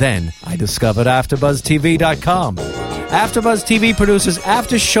 Then I discovered AfterBuzzTV.com. AfterBuzz TV produces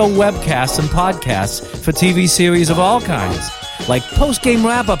after-show webcasts and podcasts for TV series of all kinds, like post-game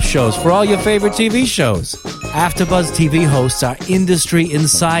wrap-up shows for all your favorite TV shows. AfterBuzz TV hosts are industry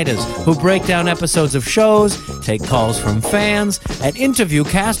insiders who break down episodes of shows, take calls from fans, and interview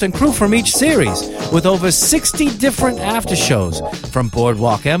cast and crew from each series, with over 60 different after shows, from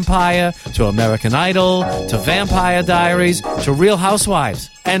Boardwalk Empire to American Idol to Vampire Diaries to Real Housewives,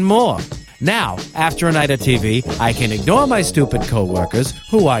 and more. Now, after a night of TV, I can ignore my stupid coworkers,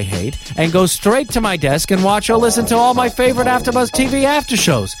 who I hate, and go straight to my desk and watch or listen to all my favorite AfterBuzz TV after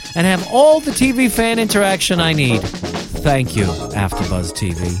shows, and have all the TV fan interaction I need. Thank you, AfterBuzz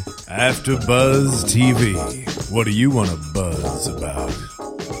TV. AfterBuzz TV. What do you want to buzz about?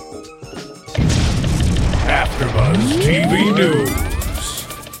 AfterBuzz TV News.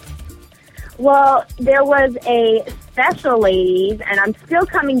 Well, there was a special, ladies, and I'm still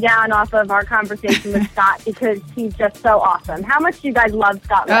coming down off of our conversation with Scott because he's just so awesome. How much do you guys love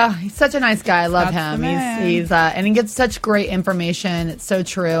Scott? Oh, he's such a nice guy. I love Scott's him. the man. He's and he gets such great information. It's so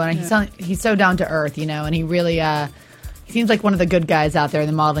true, and he's so down to earth, and he really he seems like one of the good guys out there in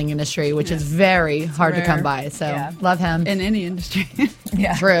the modeling industry, which is very hard to come by. So love him In any industry.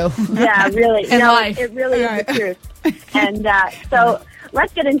 True. Yeah, really. In life. It really is the truth. And so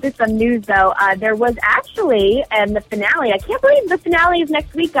let's get into some news, though. There was actually, and the finale, I can't believe the finale is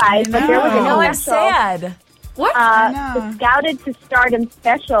next week, guys, but there was No, a I'm sad. What? the Scouted to Stardom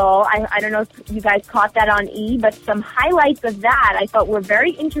special. I don't know if you guys caught that on E, but some highlights of that I thought were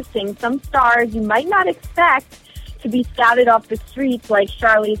very interesting. Some stars you might not expect to be scouted off the streets, like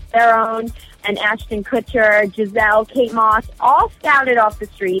Charlize Theron and Ashton Kutcher, Giselle, Kate Moss, all scouted off the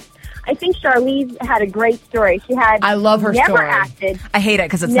streets. I think Charlize had a great story. She had I love her never story. acted, I hate it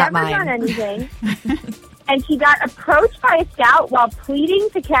because it's never not done mine. anything. And she got approached by a scout while pleading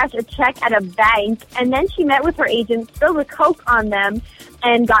to cash a check at a bank, and then she met with her agent, spilled a Coke on them,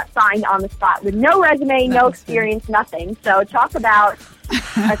 and got signed on the spot with no resume, no experience, nothing. So talk about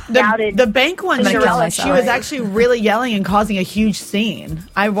a scouted... The bank one, Cinderella she story. was actually really yelling and causing a huge scene.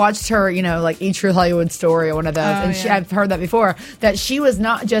 I watched her, like E! True Hollywood Story or one of those, I've heard that before, that she was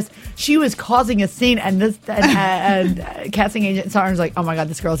not just, she was causing a scene, and this casting agent saw her and was like, oh my God,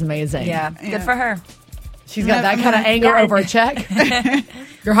 this girl's amazing. Yeah, good for her. She's got that kind of anger over a check.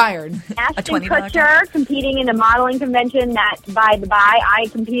 You're hired. Ashton Kutcher competing in a modeling convention that, by the by, I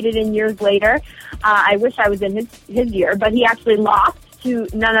competed in years later. I wish I was in his year, but he actually lost to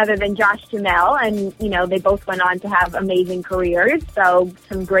none other than Josh Duhamel, and, they both went on to have amazing careers, so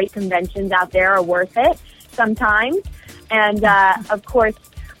some great conventions out there are worth it sometimes. And, of course,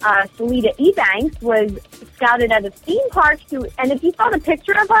 Salida Ebanks was scouted at a theme park, and if you saw the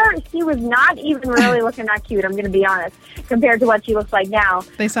picture of her, she was not even really looking that cute, I'm going to be honest, compared to what she looks like now.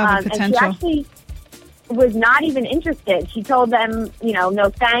 They saw the potential. And she actually was not even interested. She told them, no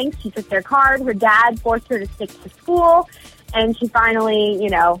thanks. She took their card. Her dad forced her to stick to school, and she finally,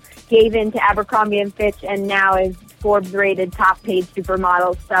 gave in to Abercrombie & Fitch, and now is Forbes-rated top-paid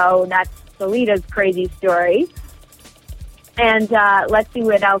supermodel. So that's Salida's crazy story. And let's see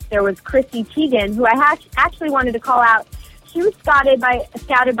what else. There was Chrissy Teigen, who I actually wanted to call out. she was scouted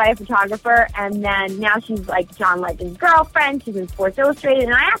by a photographer, and then now she's like John Legend's girlfriend. She's in Sports Illustrated,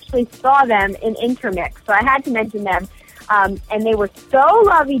 and I actually saw them in Intermix, so I had to mention them. And they were so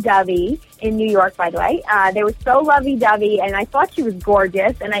lovey-dovey in New York, by the way. They were so lovey-dovey, and I thought she was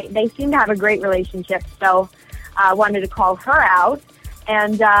gorgeous, and they seemed to have a great relationship, so I wanted to call her out.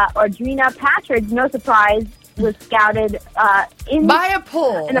 And Audrina Patridge, no surprise, was scouted by a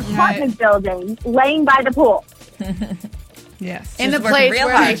pool, an apartment building, laying by the pool. Yes. In the place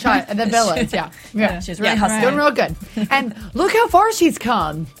where they shot the villas, yeah. She's really hustling. Doing real good. And look how far she's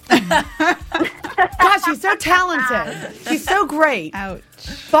come. Gosh, she's so talented. She's so great. Ouch.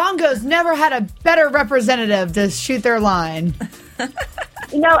 Bongos never had a better representative to shoot their line.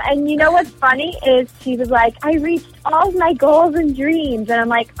 And you know what's funny is she was like, I reached all of my goals and dreams. And I'm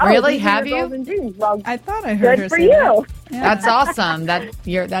like, oh, really? these are Have your you? goals and dreams. Well, I thought I heard her good for say you. that. Yeah. That's awesome.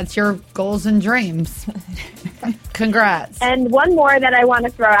 That's your goals and dreams. Congrats. And one more that I want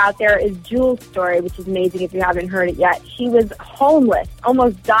to throw out there is Jules' story, which is amazing if you haven't heard it yet. She was homeless,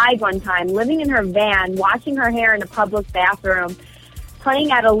 almost died one time, living in her van, washing her hair in a public bathroom,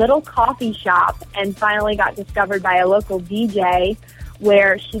 playing at a little coffee shop, and finally got discovered by a local DJ,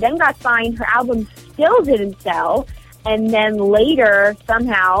 where she then got signed. Her album still didn't sell, and then later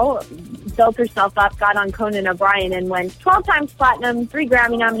somehow built herself up, got on Conan O'Brien, and went 12 times platinum, 3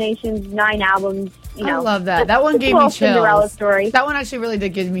 Grammy nominations, 9 albums. I love that. That one gave me chills. Cinderella story. That one actually really did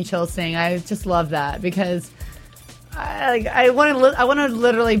give me chills. Saying I just love that because I want to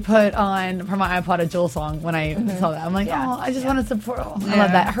literally put on for my iPod a Jewel song when I saw that. I'm like, I just want to support. I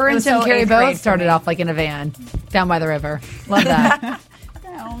love that. Her and Tim Carey both started off like in a van down by the river. Love that.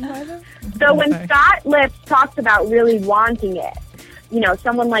 So when Scott Lips talks about really wanting it,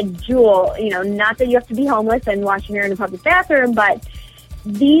 someone like Jewel, not that you have to be homeless and wash your hair in a public bathroom, but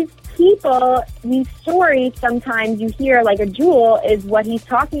these people, these stories, sometimes you hear like a Jewel is what he's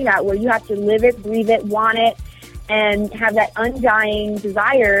talking about, where you have to live it, breathe it, want it, and have that undying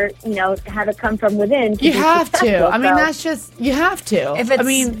desire, have it come from within. You have to. I mean, that's just, you have to. If it's,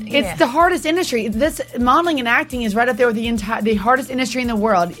 it's the hardest industry. This modeling and acting is right up there with the hardest industry in the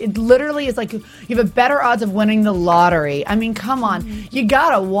world. It literally is like you have a better odds of winning the lottery. I mean, come on. You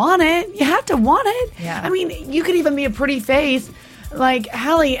gotta want it. You have to want it. Yeah. I mean, you could even be a pretty face like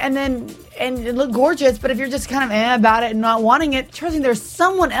Halle and look gorgeous, but if you're just kind of about it and not wanting it, trust me, there's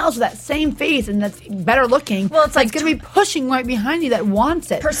someone else with that same face and that's better looking. Well, it's like going to be pushing right behind you that wants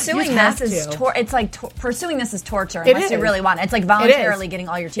it. Pursuing this is pursuing this is torture unless you really want it. It's like voluntarily getting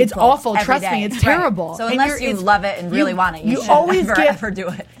all your teeth It's pulled awful. every Trust day. me, it's terrible. Right. So unless you love it and really want it, you should always never do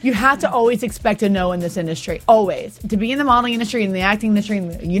it. You have to always expect a no in this industry. Always. To be in the modeling industry and the acting industry,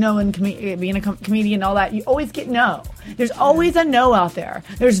 and being a comedian and all that, you always get no. There's always a no out there.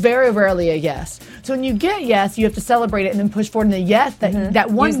 There's very rarely a yes. So when you get yes, you have to celebrate it and then push forward. And the yes,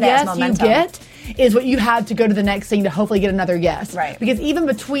 that one yes you get is what you have to go to the next thing to hopefully get another yes. Right. Because even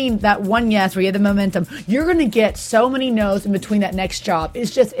between that one yes where you have the momentum, you're going to get so many no's in between that next job.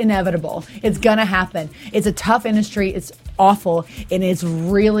 It's just inevitable. It's going to happen. It's a tough industry. It's awful, and it's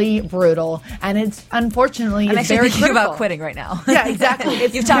really brutal. And it's unfortunately I'm it's very thinking critical. about quitting right now. Yeah, exactly.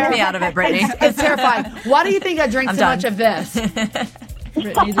 You've talked me out of it, Brittany. It's terrifying. Why do you think I drink so much of this?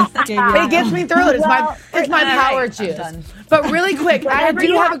 Brittany just gave you It gets me through it. It's my power juice. But really quick, I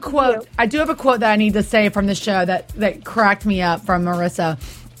do have a quote. I do have a quote that I need to say from the show that cracked me up from Marissa.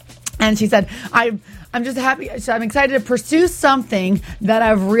 And she said, I'm just happy. So I'm excited to pursue something that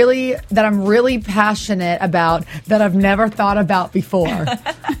I'm really passionate about that I've never thought about before.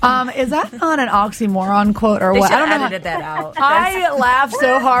 Is that not an oxymoron quote or what? I don't know. Edited that out. I laughed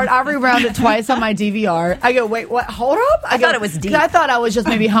so hard. I rewound it twice on my DVR. I go, wait, what? Hold up. I thought it was deep. I thought I was just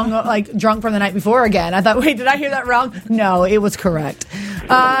maybe drunk from the night before again. I thought, wait, did I hear that wrong? No, it was correct.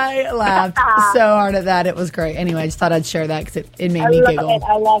 I laughed so hard at that. It was great. Anyway, I just thought I'd share that because it made me giggle.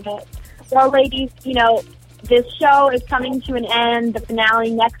 I love it. Well, ladies, this show is coming to an end. The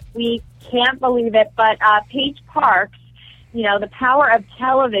finale next week. Can't believe it. But Paige Parks, the power of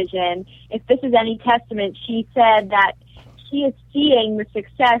television, if this is any testament, she said that she is seeing the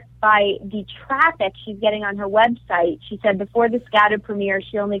success by the traffic she's getting on her website. She said before the Scouted premiere,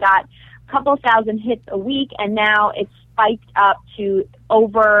 she only got a couple thousand hits a week, and now it's spiked up to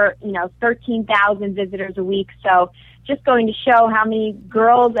over, 13,000 visitors a week. So just going to show how many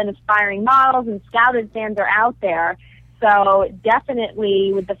girls and aspiring models and Scouted fans are out there. So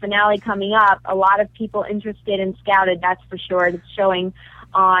definitely with the finale coming up, a lot of people interested in Scouted, that's for sure. It's showing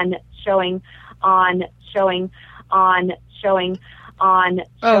on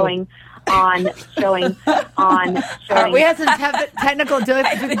on showing. We had some technical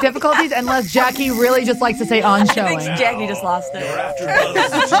difficulties, unless Jackie really just likes to say on I showing. think Jackie just lost it.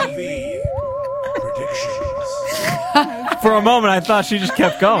 TV predictions. For a moment, I thought she just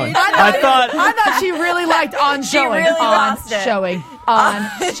kept going. I thought she really liked on showing. really on lost it. showing. On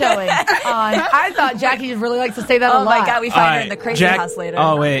showing. On. I thought Jackie just really likes to say that a Oh lot. my God, we find her in the crazy house later.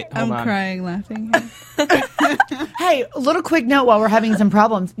 Oh, wait. I'm Hold on. crying, laughing. Hey, a little quick note while we're having some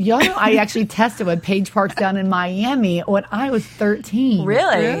problems. Y'all know I actually tested with Page Parks down in Miami when I was 13.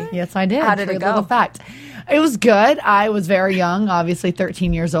 Really? Yes, I did. How did it Good go? Little fact. It was good. I was very young, obviously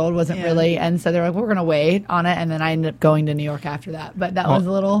 13 years old, wasn't really. And so they're like, we're going to wait on it. And then I ended up going to New York after that. But that was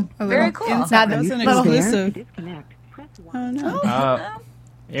a little. Very cool. Inside. That's an Little- exclusive. Oh, no.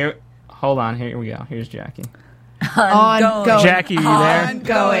 Here, hold on. Here we go. Here's Jackie. Ongoing. Jackie, you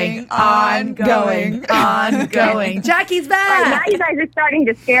there? Ongoing. Jackie's Now back. you guys are starting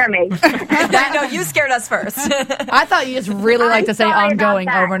to scare me. No, you scared us first. I thought you just really like to say I'm sorry ongoing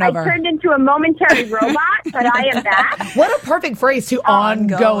about that. over and over. I turned into a momentary robot, but I am back. What a perfect phrase to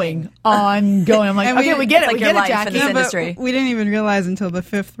ongoing. Ongoing. I'm like, And okay, we get it. like We your get it, life in Jackie. this Yeah, but industry. we didn't even realize until the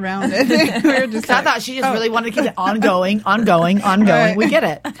 5th round. we were just I like, thought she just really wanted to keep it ongoing. Right. We get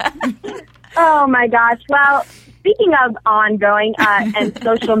it. Oh my gosh. Well, speaking of ongoing and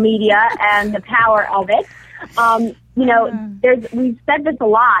social media and the power of it, we've said this a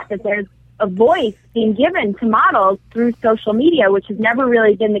lot, that there's a voice being given to models through social media, which has never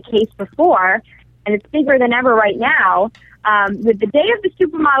really been the case before, and it's bigger than ever right now. With the day of the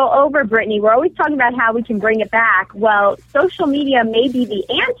supermodel over, Brittany, we're always talking about how we can bring it back. Well, social media may be the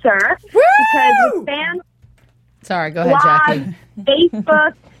answer because with fans, Sorry, go ahead, Jackie.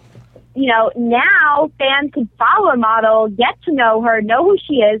 Facebook, now fans can follow a model, get to know her, know who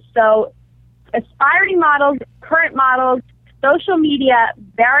she is. So aspiring models, current models, social media,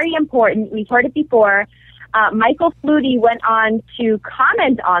 very important. We've heard it before. Michael Flutie went on to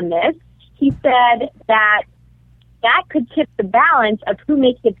comment on this. He said that could tip the balance of who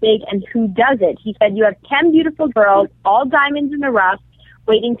makes it big and who doesn't. He said you have 10 beautiful girls, all diamonds in the rough,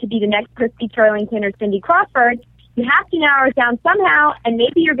 waiting to be the next Christy Turlington or Cindy Crawford. You have to narrow it down somehow, and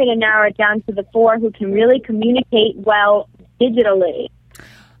maybe you're going to narrow it down to the 4 who can really communicate well digitally.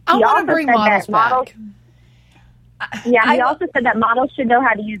 I He want also to bring said models that models- back. Yeah, he also said that models should know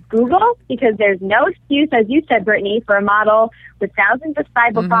how to use Google because there's no excuse, as you said, Brittany, for a model with thousands of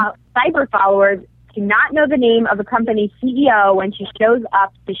cyber followers to not know the name of a company's CEO when she shows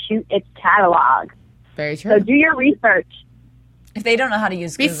up to shoot its catalog. Very true. So do your research. If they don't know how to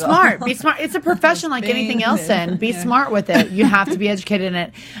use Be Google. smart. Be smart. It's a profession like anything else in. Be smart with it. You have to be educated in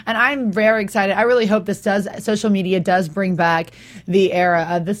it. And I'm very excited. I really hope social media does bring back the era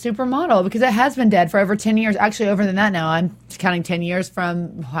of the supermodel because it has been dead for over 10 years. Actually, over than that now. I'm counting 10 years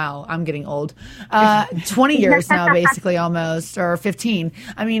from, wow, I'm getting old. 20 years now, basically, almost, or 15.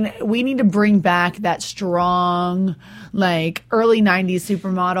 I mean, we need to bring back that strong, early 90s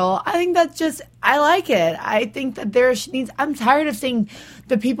supermodel. I think that's just, I like it. I think that I'm tired of seeing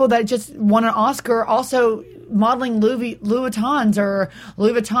the people that just won an Oscar also modeling Louis Vuittons or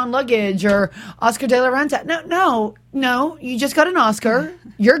Louis Vuitton luggage or Oscar de la Renta. No. You just got an Oscar.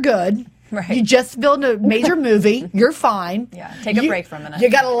 You're good. Right. You just filmed a major movie. You're fine. Yeah, take a break for a minute. You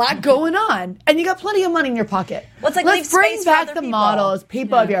got a lot going on, and you got plenty of money in your pocket. Well, it's like, let's leave bring space for back other the people. models.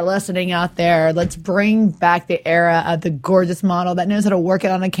 People, if you're listening out there, let's bring back the era of the gorgeous model that knows how to work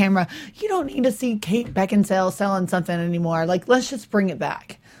it on a camera. You don't need to see Kate Beckinsale selling something anymore. Let's just bring it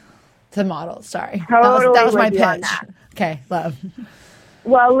back to models. Sorry, Totally that was my with you on pitch. that. Okay, love.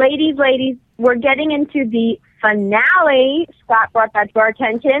 Well, ladies, we're getting into the finale. Scott brought that to our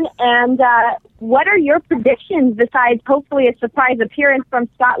attention. And what are your predictions besides hopefully a surprise appearance from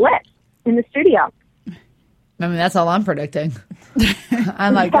Scott Lips in the studio? I mean, that's all I'm predicting.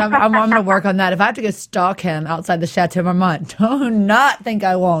 I'm going to work on that. If I have to go stalk him outside the Chateau Marmont, do not think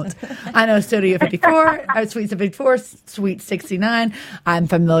I won't. I know Studio 54, Suite 54, Suite 69. I'm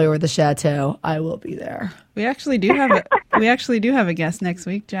familiar with the Chateau. I will be there. We actually do have a guest next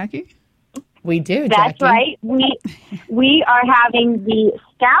week, Jackie. We do, That's Jackie. right. We are having the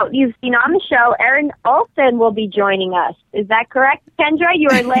scout you've seen on the show. Erin Olsen will be joining us. Is that correct, Kendra? You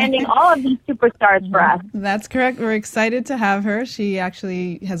are landing all of these superstars for us. That's correct. We're excited to have her. She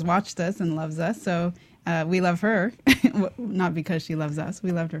actually has watched us and loves us, so we love her. Not because she loves us.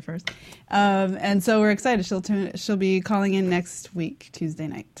 We loved her first. And so we're excited. She'll be calling in next week, Tuesday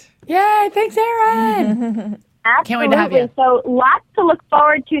night. Yay, thanks, Erin. Absolutely. Can't wait to have you. So lots to look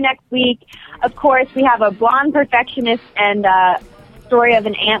forward to next week. Of course, we have a blonde perfectionist and story of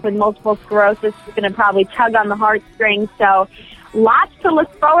an aunt with multiple sclerosis who's going to probably tug on the heartstrings. So lots to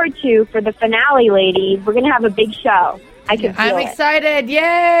look forward to for the finale, ladies. We're going to have a big show. I can feel I'm it. excited.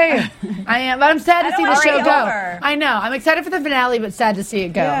 Yay! I am. But I'm sad to see the show go. Over. I know. I'm excited for the finale, but sad to see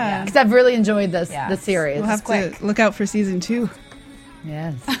it go. Yeah. Because I've really enjoyed this Yes. the series. We'll have to look out for season 2.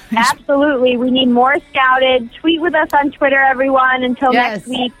 Yes. Absolutely. We need more Scouted. Tweet with us on Twitter, everyone. Until Yes. next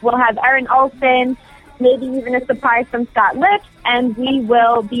week, we'll have Erin Olsen, maybe even a surprise from Scott Lips, and we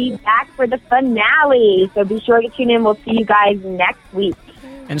will be back for the finale. So be sure to tune in. We'll see you guys next week.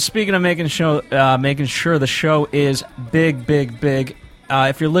 And speaking of making sure the show is big,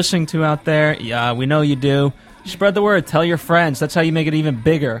 if you're listening to out there, we know you do. Spread the word. Tell your friends. That's how you make it even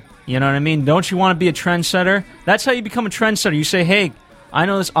bigger. You know what I mean? Don't you want to be a trendsetter? That's how you become a trendsetter. You say, hey, I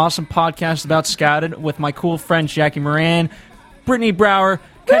know this awesome podcast about Scouted with my cool friends Jackie Moran, Brittany Brower,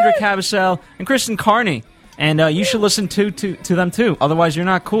 Kendra Cabasel, and Kristen Carney. And you should listen to them too. Otherwise, you're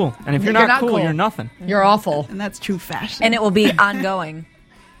not cool. And if you're not cool, you're nothing. You're awful. And that's true fashion. And it will be ongoing.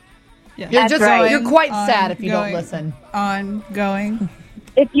 You're quite sad if you don't Ongoing. listen. Ongoing.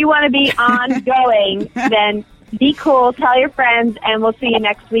 If you want to be ongoing, then be cool, tell your friends, and we'll see you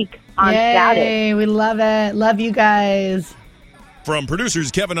next week on Scouted. Yay, we love it. Love you guys. From producers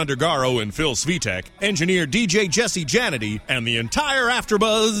Kevin Undergaro and Phil Svitek, engineer DJ Jesse Janity, and the entire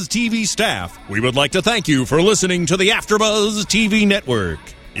AfterBuzz TV staff, we would like to thank you for listening to the AfterBuzz TV network.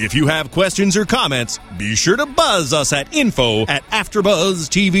 If you have questions or comments, be sure to buzz us at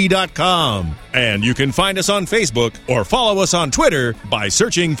info@AfterBuzzTV.com. And you can find us on Facebook or follow us on Twitter by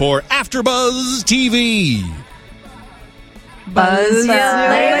searching for AfterBuzz TV. Buzz you later.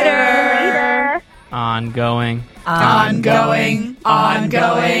 Later. Ongoing. Ongoing.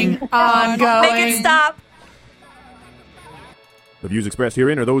 Ongoing. Make it stop. The views expressed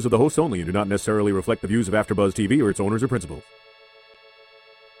herein are those of the hosts only and do not necessarily reflect the views of AfterBuzz TV or its owners or principals.